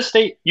can go to this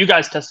state. You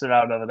guys test it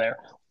out over there.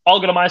 I'll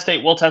go to my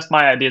state. We'll test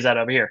my ideas out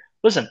over here.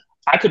 Listen,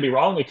 I could be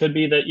wrong. It could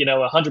be that,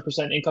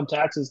 100% income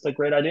tax is the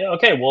great idea.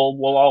 Okay,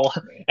 we'll all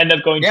end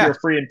up going to Yeah, your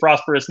free and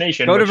prosperous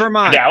nation, go to which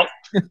I Vermont. doubt.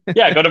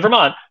 Yeah, go to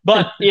Vermont.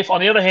 But if,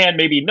 on the other hand,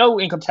 maybe no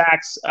income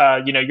tax,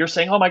 you're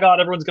saying, oh my God,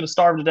 everyone's going to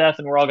starve to death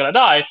and we're all going to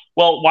die.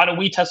 Well, why don't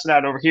we test it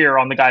out over here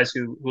on the guys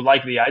who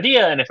like the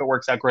idea? And if it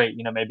works out great,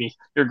 maybe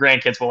your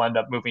grandkids will end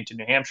up moving to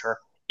New Hampshire.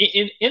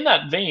 In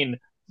that vein,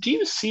 do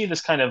you see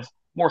this kind of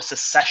more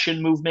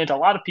secession movement? A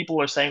lot of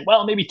people are saying,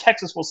 well, maybe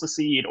Texas will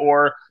secede,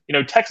 or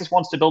Texas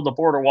wants to build a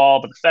border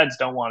wall, but the feds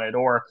don't want it,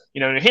 or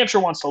New Hampshire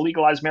wants to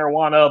legalize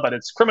marijuana, but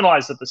it's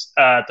criminalized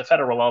at the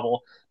federal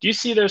level. Do you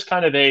see there's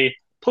kind of a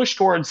push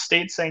towards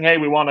states saying, hey,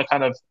 we want to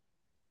kind of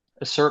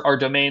assert our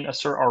domain,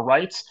 assert our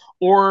rights?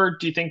 Or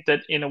do you think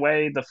that in a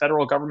way the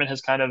federal government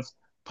has kind of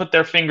put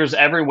their fingers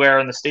everywhere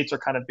and the states are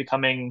kind of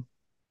becoming,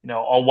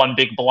 all one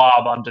big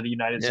blob under the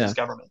United States Yeah.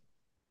 government?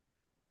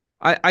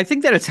 I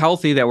think that it's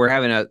healthy that we're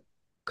having a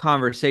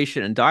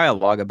conversation and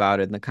dialogue about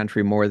it in the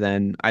country more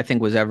than I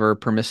think was ever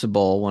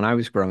permissible when I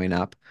was growing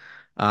up.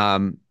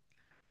 Um,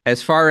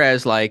 as far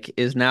as like,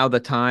 is now the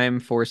time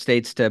for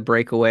states to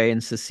break away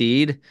and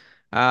secede?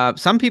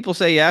 Some people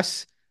say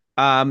yes.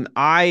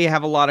 I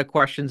have a lot of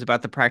questions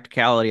about the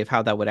practicality of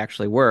how that would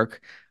actually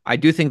work. I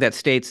do think that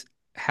states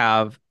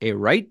have a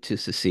right to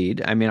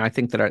secede. I mean, I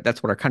think that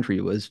that's what our country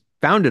was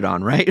founded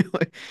on, right?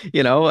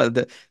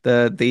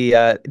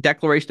 The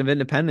Declaration of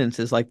Independence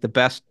is like the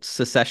best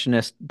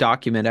secessionist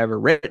document ever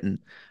written.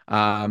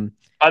 Um,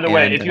 By the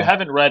way, and if you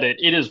haven't read it,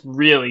 it is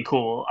really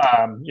cool.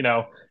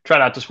 Try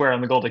not to swear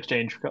on the Gold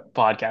Exchange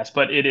podcast,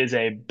 but it is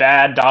a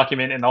bad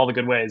document in all the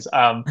good ways.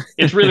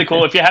 It's really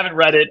cool. If you haven't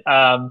read it,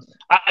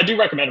 I do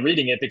recommend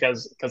reading it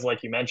because,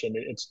 like you mentioned,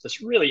 it's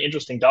this really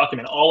interesting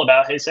document all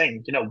about, hey,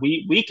 saying,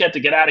 we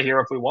get out of here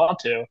if we want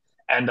to.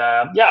 And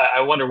yeah, I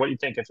wonder what you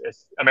think if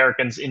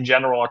Americans in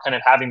general are kind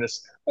of having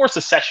this more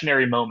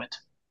secessionary moment.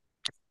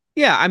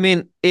 yeah, I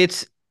mean,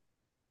 it's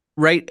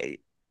right.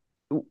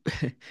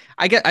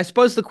 I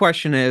suppose the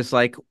question is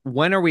like,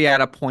 when are we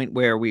at a point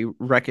where we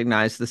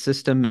recognize the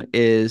system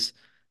is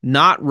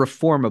not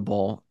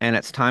reformable and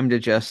it's time to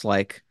just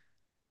like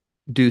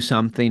do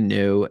something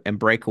new and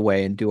break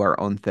away and do our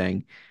own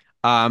thing?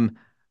 Um,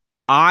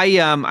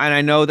 and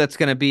I know that's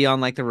going to be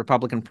on like the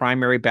Republican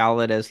primary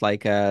ballot as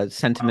like a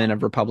sentiment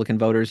of Republican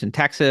voters in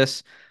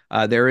Texas.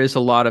 There is a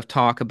lot of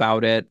talk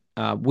about it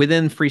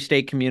within free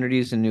state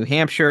communities in New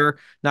Hampshire.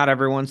 Not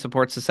everyone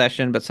supports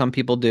secession, but some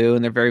people do,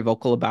 and they're very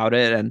vocal about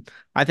it. And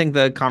I think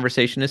the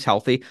conversation is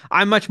healthy.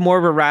 I'm much more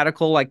of a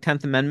radical, like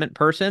 10th Amendment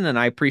person, and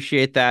I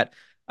appreciate that.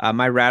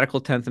 My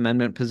radical 10th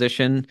Amendment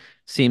position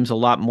seems a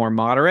lot more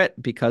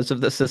moderate because of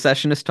the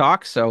secessionist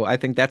talk. So I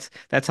think that's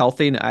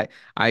healthy. And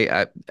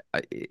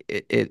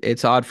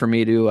it's odd for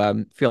me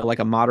to feel like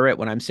a moderate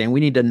when I'm saying we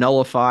need to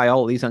nullify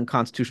all these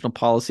unconstitutional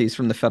policies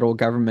from the federal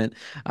government.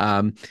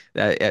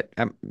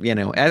 It's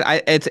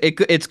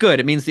good.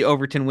 It means the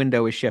Overton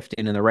window is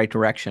shifting in the right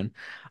direction.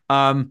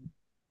 Um,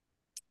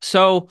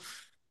 so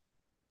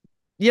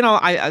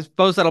I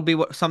suppose that'll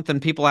be something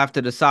people have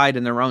to decide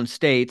in their own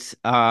states.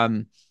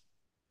 But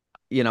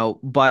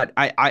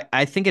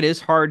I think it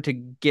is hard to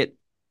get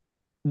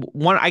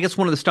I guess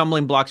one of the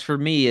stumbling blocks for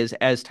me is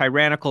as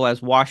tyrannical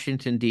as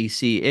Washington,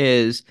 D.C.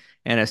 is,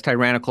 and as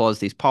tyrannical as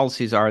these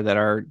policies are that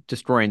are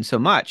destroying so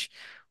much,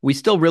 we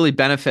still really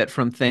benefit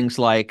from things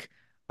like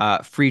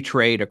free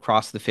trade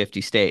across the 50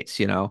 states,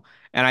 And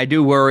I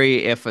do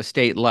worry if a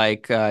state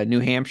like New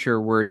Hampshire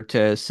were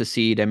to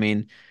secede. I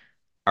mean,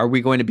 are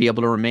we going to be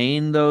able to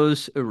retain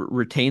those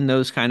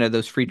kind of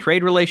those free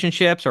trade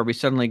relationships? Are we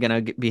suddenly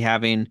going to be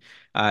having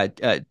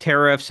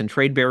tariffs and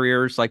trade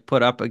barriers like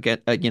put up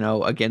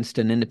against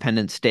an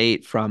independent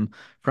state from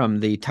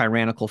the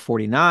tyrannical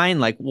 49?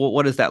 Like,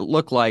 what does that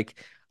look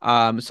like?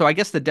 So I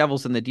guess the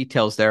devil's in the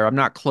details there. I'm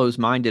not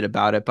closed-minded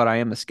about it, but I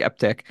am a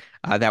skeptic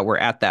that we're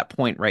at that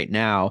point right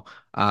now,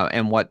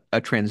 and what a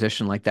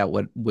transition like that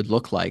would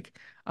look like.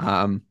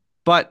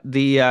 But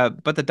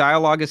the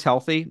dialogue is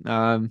healthy.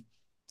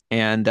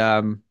 And I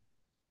don't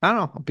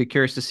know. I'll be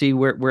curious to see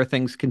where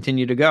things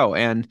continue to go.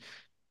 And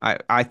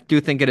I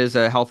do think it is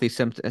a healthy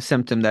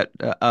symptom that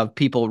of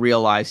people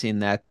realizing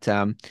that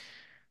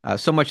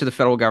so much of the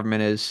federal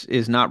government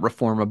is not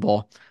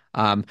reformable.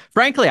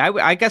 Frankly,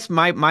 I guess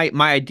my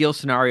ideal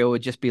scenario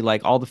would just be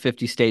like all the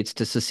 50 states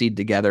to secede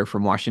together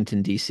from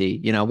Washington,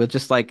 D.C. We'll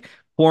just like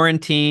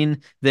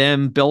quarantine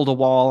them, build a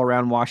wall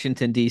around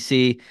Washington,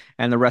 D.C.,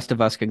 and the rest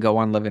of us can go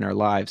on living our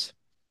lives.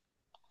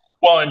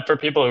 Well, and for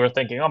people who are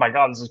thinking, "Oh my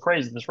God, this is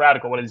crazy, this is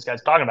radical. What are these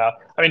guys talking about?"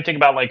 I mean, think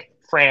about like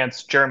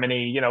France,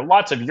 Germany.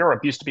 Lots of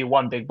Europe used to be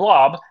one big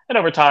blob, and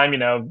over time,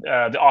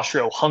 the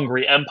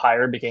Austro-Hungary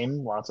Empire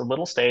became lots of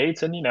little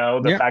states, and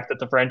the Yeah. fact that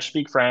the French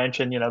speak French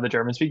and the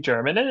Germans speak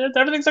German, and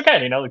everything's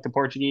okay. Like the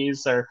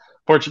Portuguese are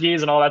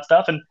Portuguese and all that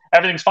stuff, and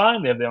everything's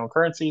fine. They have their own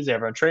currencies, they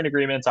have their own trade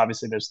agreements.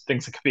 Obviously, there's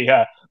things that could be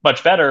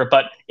much better,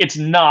 but it's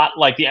not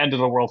like the end of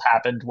the world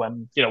happened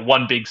when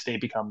one big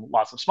state become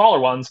lots of smaller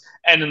ones.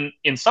 And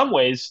in some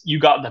ways, you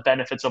got the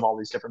benefits of all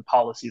these different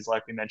policies,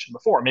 like we mentioned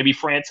before. Maybe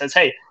France says,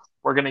 hey,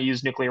 we're going to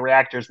use nuclear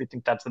reactors. We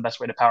think that's the best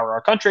way to power our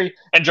country.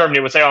 And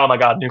Germany would say, oh my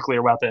God,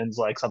 nuclear weapons,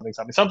 like something,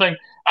 something, something.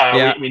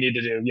 Yeah. We need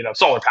to do,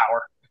 solar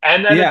power.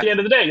 And then at Yeah. the end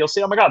of the day, you'll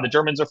see, oh my God, the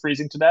Germans are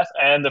freezing to death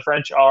and the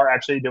French are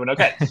actually doing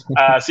okay.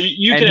 So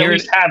you And can at here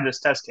least have this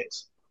test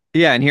case.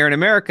 Yeah, and here in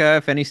America,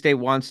 if any state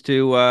wants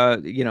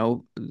to,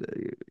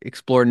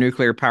 explore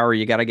nuclear power,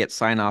 you got to get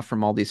sign off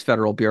from all these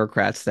federal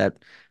bureaucrats that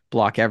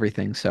block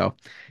everything. So,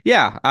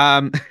 yeah,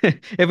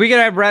 if we could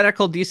have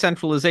radical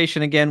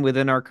decentralization again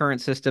within our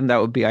current system, that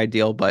would be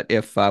ideal. But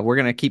if we're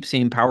going to keep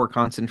seeing power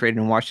concentrated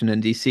in Washington,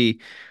 D.C.,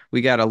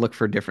 we got to look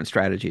for different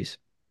strategies.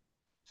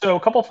 So, a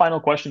couple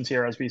final questions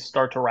here as we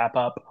start to wrap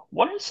up.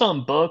 What are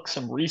some books,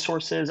 some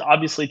resources?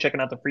 Obviously,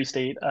 checking out the Free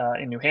State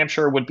in New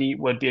Hampshire would be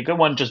a good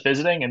one. Just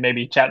visiting and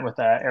maybe chatting with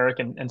Eric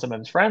and some of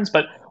his friends.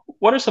 But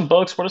what are some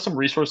books? What are some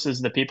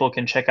resources that people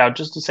can check out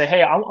just to say,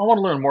 hey, I want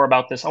to learn more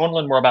about this. I want to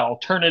learn more about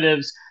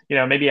alternatives.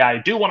 Maybe I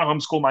do want to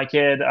homeschool my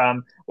kid.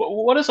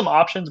 What are some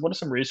options? What are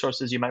some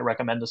resources you might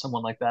recommend to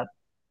someone like that?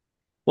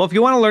 Well, if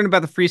you want to learn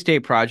about the Free State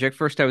Project,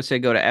 first I would say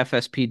go to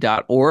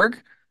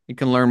fsp.org. You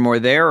can learn more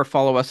there or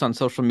follow us on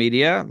social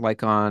media,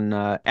 like on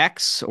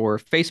X or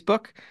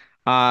Facebook.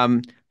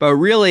 But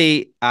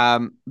really,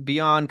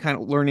 beyond kind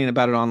of learning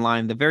about it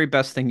online, the very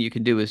best thing you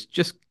can do is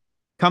just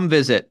come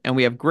visit. And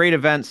we have great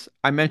events.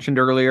 I mentioned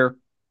earlier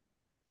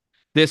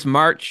this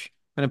March.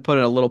 I'm going to put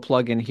a little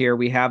plug in here.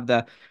 We have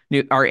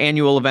our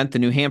annual event, the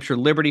New Hampshire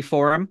Liberty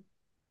Forum,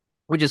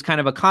 which is kind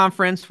of a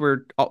conference.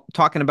 We're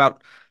talking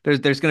about there's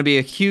going to be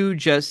a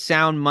huge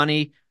sound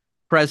money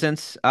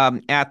presence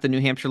at the New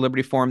Hampshire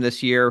Liberty Forum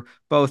this year,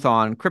 both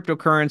on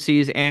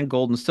cryptocurrencies and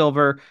gold and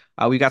silver.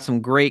 We got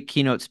some great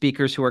keynote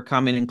speakers who are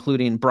coming,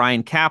 including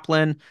Brian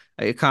Kaplan,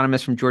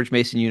 economist from George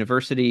Mason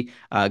University,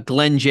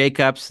 Glenn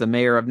Jacobs, the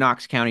mayor of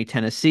Knox County,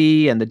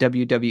 Tennessee, and the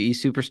WWE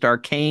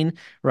superstar Kane,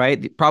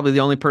 right? Probably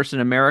the only person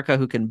in America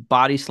who can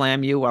body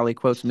slam you while he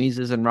quotes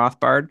Mises and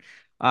Rothbard.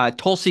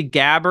 Tulsi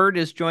Gabbard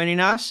is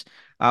joining us.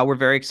 We're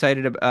very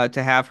excited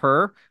to have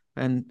her.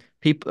 And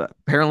people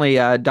apparently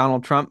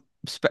Donald Trump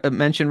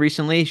mentioned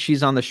recently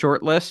she's on the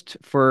short list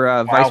for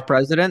vice Wow.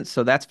 president,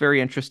 so that's very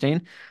interesting.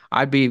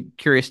 I'd be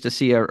curious to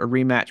see a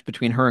rematch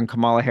between her and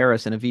Kamala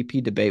Harris in a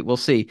VP debate. We'll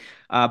see.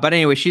 But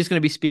anyway, she's going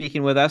to be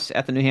speaking with us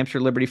at the New Hampshire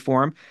Liberty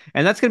Forum,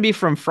 and that's going to be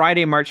from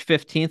Friday, March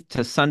 15th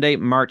to Sunday,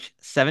 March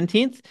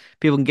 17th.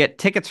 People can get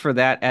tickets for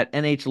that at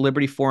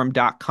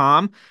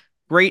nhlibertyforum.com.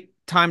 Great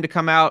time to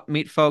come out,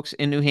 meet folks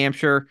in New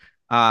Hampshire,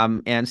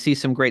 and see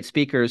some great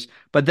speakers.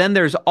 But then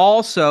there's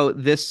also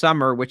this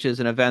summer, which is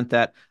an event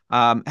that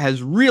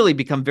has really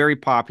become very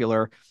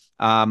popular.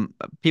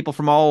 People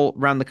from all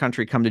around the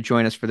country come to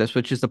join us for this,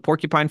 which is the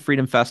Porcupine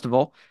Freedom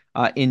Festival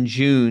in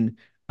June.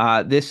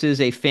 This is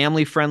a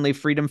family-friendly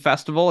freedom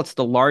festival. It's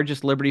the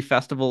largest liberty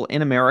festival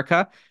in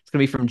America. It's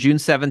going to be from June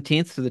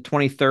 17th to the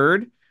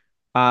 23rd.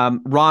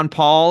 Ron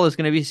Paul is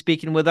going to be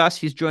speaking with us.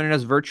 He's joining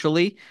us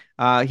virtually.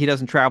 He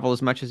doesn't travel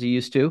as much as he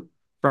used to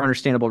for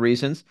understandable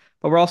reasons.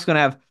 But we're also going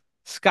to have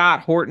Scott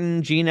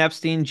Horton, Gene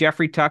Epstein,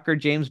 Jeffrey Tucker,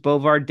 James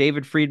Bovard,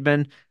 David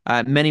Friedman,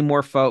 many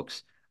more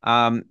folks.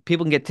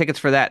 People can get tickets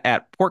for that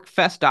at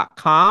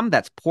porkfest.com.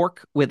 That's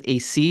pork with a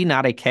C,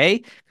 not a K.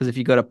 Because if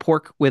you go to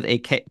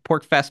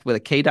porkfest with a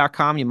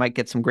K.com, you might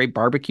get some great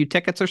barbecue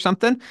tickets or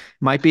something.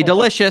 Might be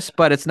delicious,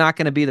 but it's not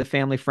going to be the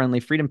family friendly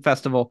Freedom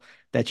Festival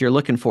that you're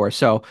looking for.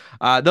 So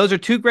those are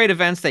two great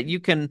events that you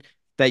can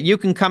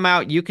come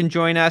out, you can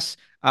join us.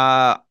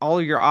 All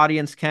of your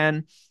audience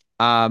can.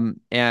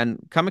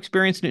 And come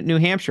experience New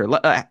Hampshire.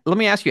 Let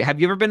me ask you, have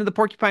you ever been to the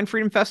Porcupine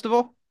Freedom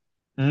Festival?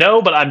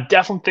 No, but I'm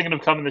definitely thinking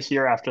of coming this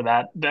year after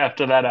that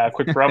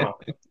quick promo.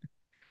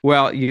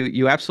 Well,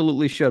 you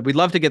absolutely should. We'd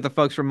love to get the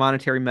folks from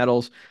Monetary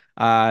Metals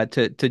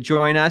to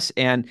join us,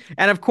 and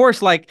of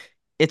course, like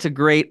it's a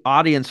great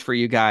audience for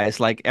you guys.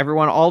 Like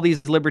everyone, all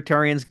these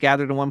libertarians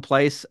gathered in one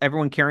place,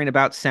 everyone caring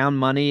about sound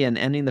money and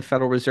ending the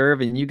Federal Reserve,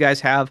 and you guys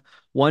have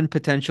one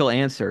potential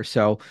answer.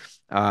 So,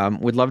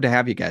 we'd love to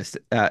have you guys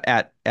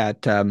at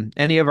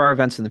any of our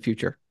events in the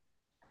future.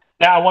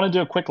 Now, I want to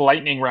do a quick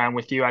lightning round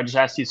with you. I just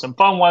asked you some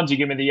fun ones. You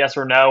give me the yes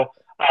or no.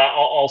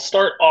 I'll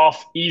start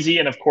off easy,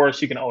 and of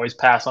course, you can always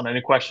pass on any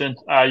question.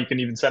 You can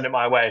even send it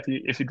my way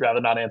if you'd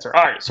rather not answer.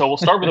 All right, so we'll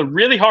start with a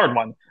really hard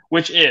one,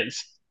 which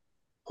is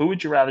who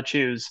would you rather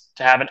choose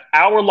to have an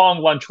hour-long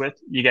lunch with?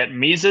 You get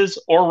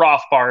Mises or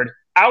Rothbard.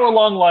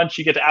 Hour-long lunch,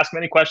 you get to ask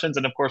many questions,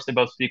 and of course, they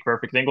both speak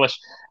perfect English,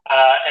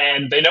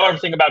 and they know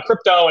everything about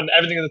crypto and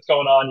everything that's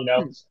going on.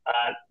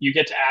 You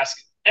get to ask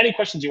any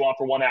questions you want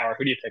for 1 hour.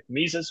 Who do you pick,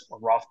 Mises or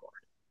Rothbard?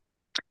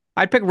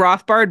 I'd pick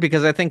Rothbard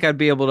because I think I'd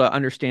be able to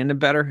understand him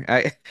better.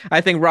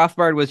 I think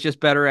Rothbard was just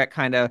better at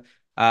kind of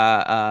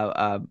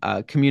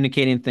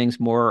communicating things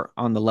more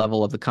on the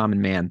level of the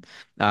common man.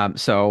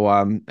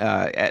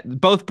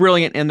 Both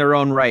brilliant in their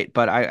own right,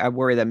 but I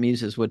worry that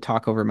Mises would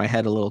talk over my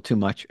head a little too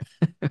much.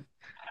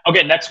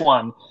 Okay, next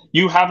one.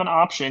 You have an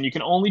option. You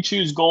can only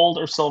choose gold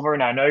or silver.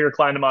 Now, I know you're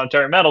inclined to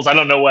monetary metals. I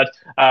don't know what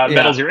Yeah.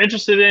 metals you're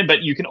interested in,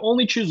 but you can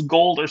only choose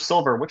gold or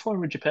silver. Which one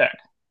would you pick?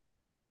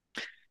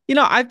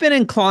 I've been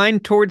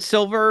inclined towards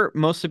silver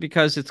mostly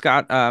because it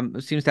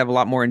seems to have a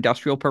lot more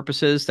industrial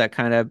purposes that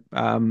kind of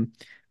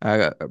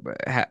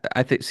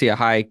I think see a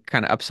high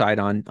kind of upside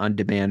on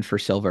demand for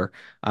silver.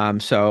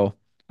 So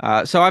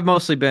I've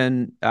mostly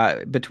been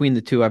between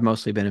the two. I've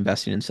mostly been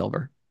investing in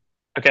silver.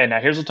 Okay, now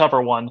here's a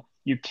tougher one.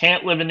 You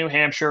can't live in New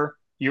Hampshire.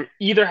 You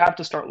either have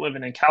to start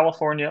living in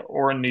California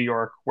or in New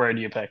York. Where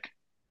do you pick?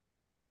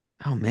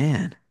 Oh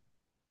man,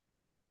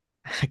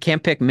 I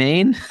can't pick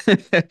Maine.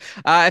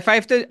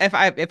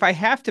 If I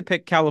have to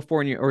pick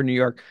California or New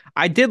York,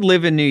 I did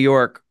live in New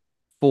York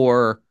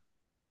for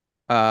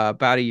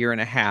about a year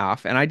and a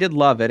half, and I did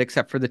love it,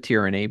 except for the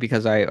tyranny,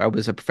 because I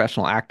was a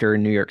professional actor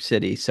in New York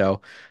City.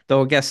 So,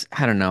 though I guess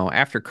I don't know,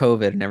 after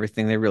COVID and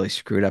everything, they really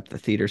screwed up the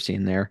theater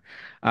scene there.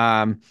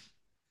 Um,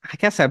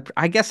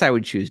 I guess I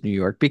would choose New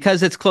York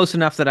because it's close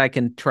enough that I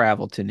can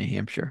travel to New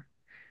Hampshire.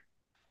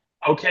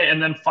 Okay,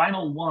 and then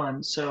final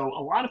one. So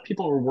a lot of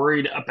people are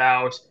worried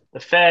about the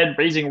Fed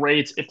raising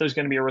rates if there's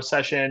going to be a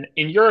recession.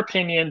 In your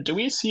opinion, do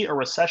we see a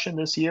recession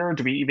this year?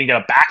 Do we even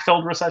get a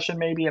backfilled recession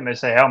maybe? And they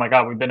say, oh my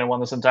God, we've been in one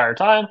this entire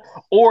time.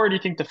 Or do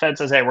you think the Fed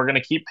says, hey, we're going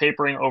to keep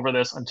papering over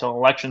this until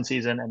election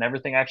season and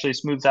everything actually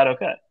smooths out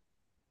okay?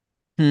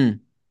 Hmm.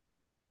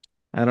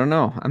 I don't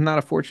know. I'm not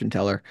a fortune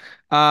teller.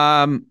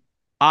 Um,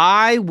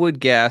 I would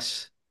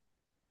guess.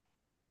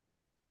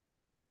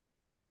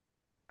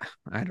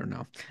 I don't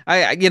know.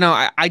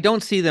 I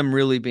don't see them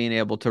really being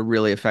able to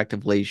really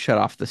effectively shut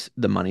off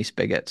the money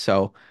spigot.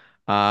 So,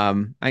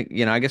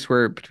 I guess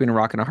we're between a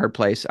rock and a hard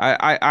place.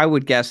 I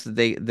would guess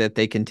that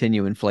they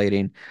continue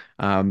inflating,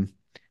 um,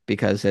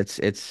 because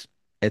it's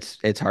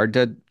hard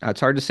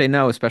to say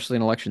no, especially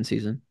in election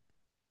season.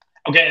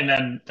 Okay,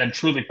 and then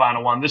truly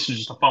final one. This is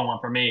just a fun one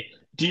for me.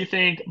 Do you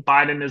think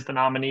Biden is the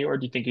nominee or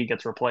do you think he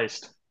gets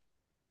replaced?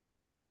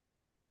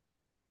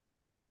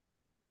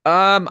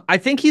 I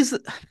think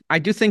I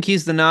do think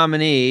he's the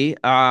nominee.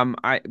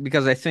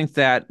 Because I think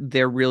that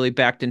they're really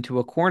backed into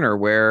a corner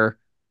where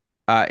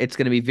it's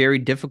going to be very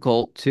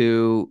difficult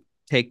to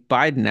take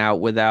Biden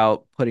out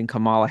without putting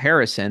Kamala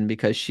Harris in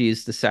because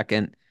she's the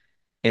second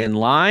in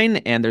line,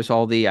 and there's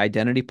all the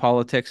identity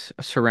politics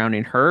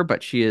surrounding her,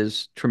 but she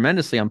is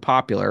tremendously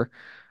unpopular.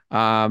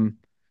 Um,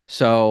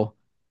 so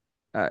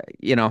uh,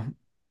 you know,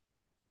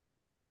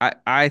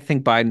 I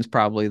think Biden's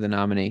probably the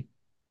nominee.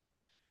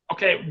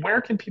 Okay,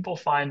 where can people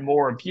find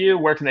more of you?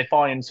 Where can they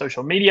follow you on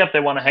social media if they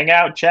want to hang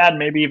out, chat,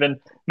 maybe even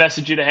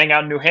message you to hang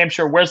out in New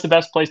Hampshire? Where's the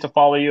best place to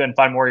follow you and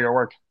find more of your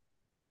work?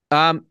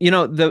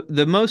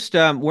 The most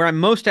where I'm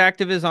most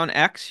active is on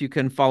X. You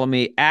can follow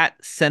me at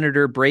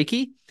Senator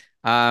Brakey.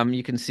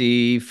 You can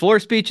see floor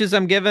speeches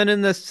I'm giving in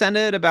the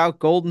Senate about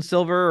gold and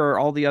silver or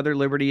all the other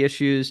liberty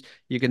issues.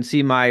 You can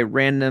see my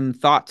random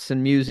thoughts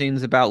and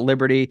musings about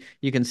liberty.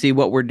 You can see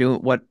what we're doing,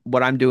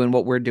 what I'm doing,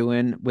 what we're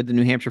doing with the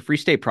New Hampshire Free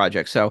State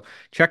Project. So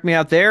check me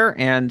out there,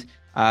 and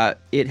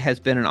it has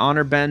been an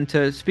honor, Ben,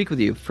 to speak with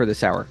you for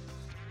this hour.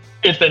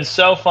 It's been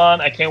so fun.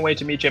 I can't wait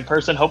to meet you in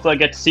person. Hopefully, I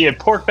get to see you at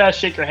Pork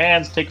Fest, shake your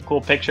hands, take a cool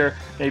picture,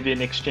 maybe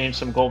in exchange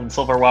some gold and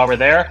silver while we're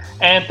there.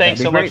 And That'd thanks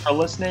be so much great. for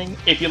listening.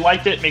 If you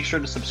liked it, make sure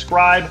to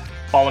subscribe.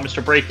 Follow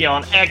Mr. Brakey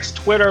on X,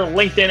 Twitter,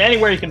 LinkedIn,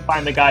 anywhere you can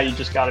find the guy. You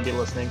just got to be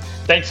listening.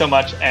 Thanks so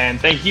much, and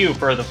thank you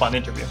for the fun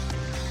interview.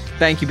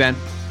 Thank you, Ben.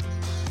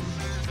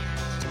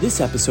 This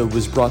episode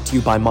was brought to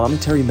you by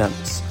Monetary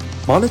Metals.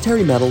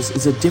 Monetary Metals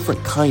is a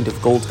different kind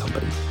of gold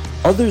company.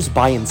 Others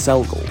buy and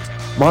sell gold.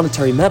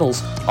 Monetary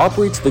Metals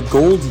operates the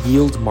Gold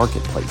Yield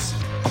Marketplace,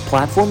 a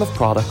platform of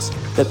products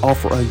that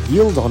offer a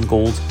yield on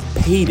gold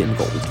paid in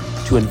gold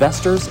to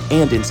investors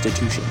and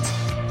institutions,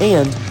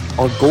 and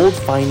are gold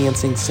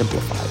financing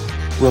simplified,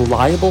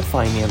 reliable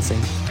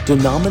financing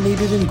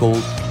denominated in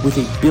gold with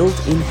a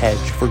built-in hedge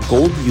for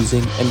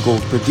gold-using and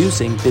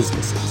gold-producing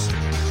businesses.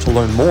 To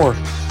learn more,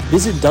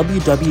 visit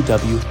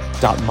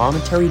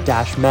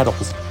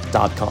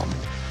www.monetary-metals.com.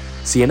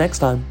 See you next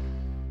time.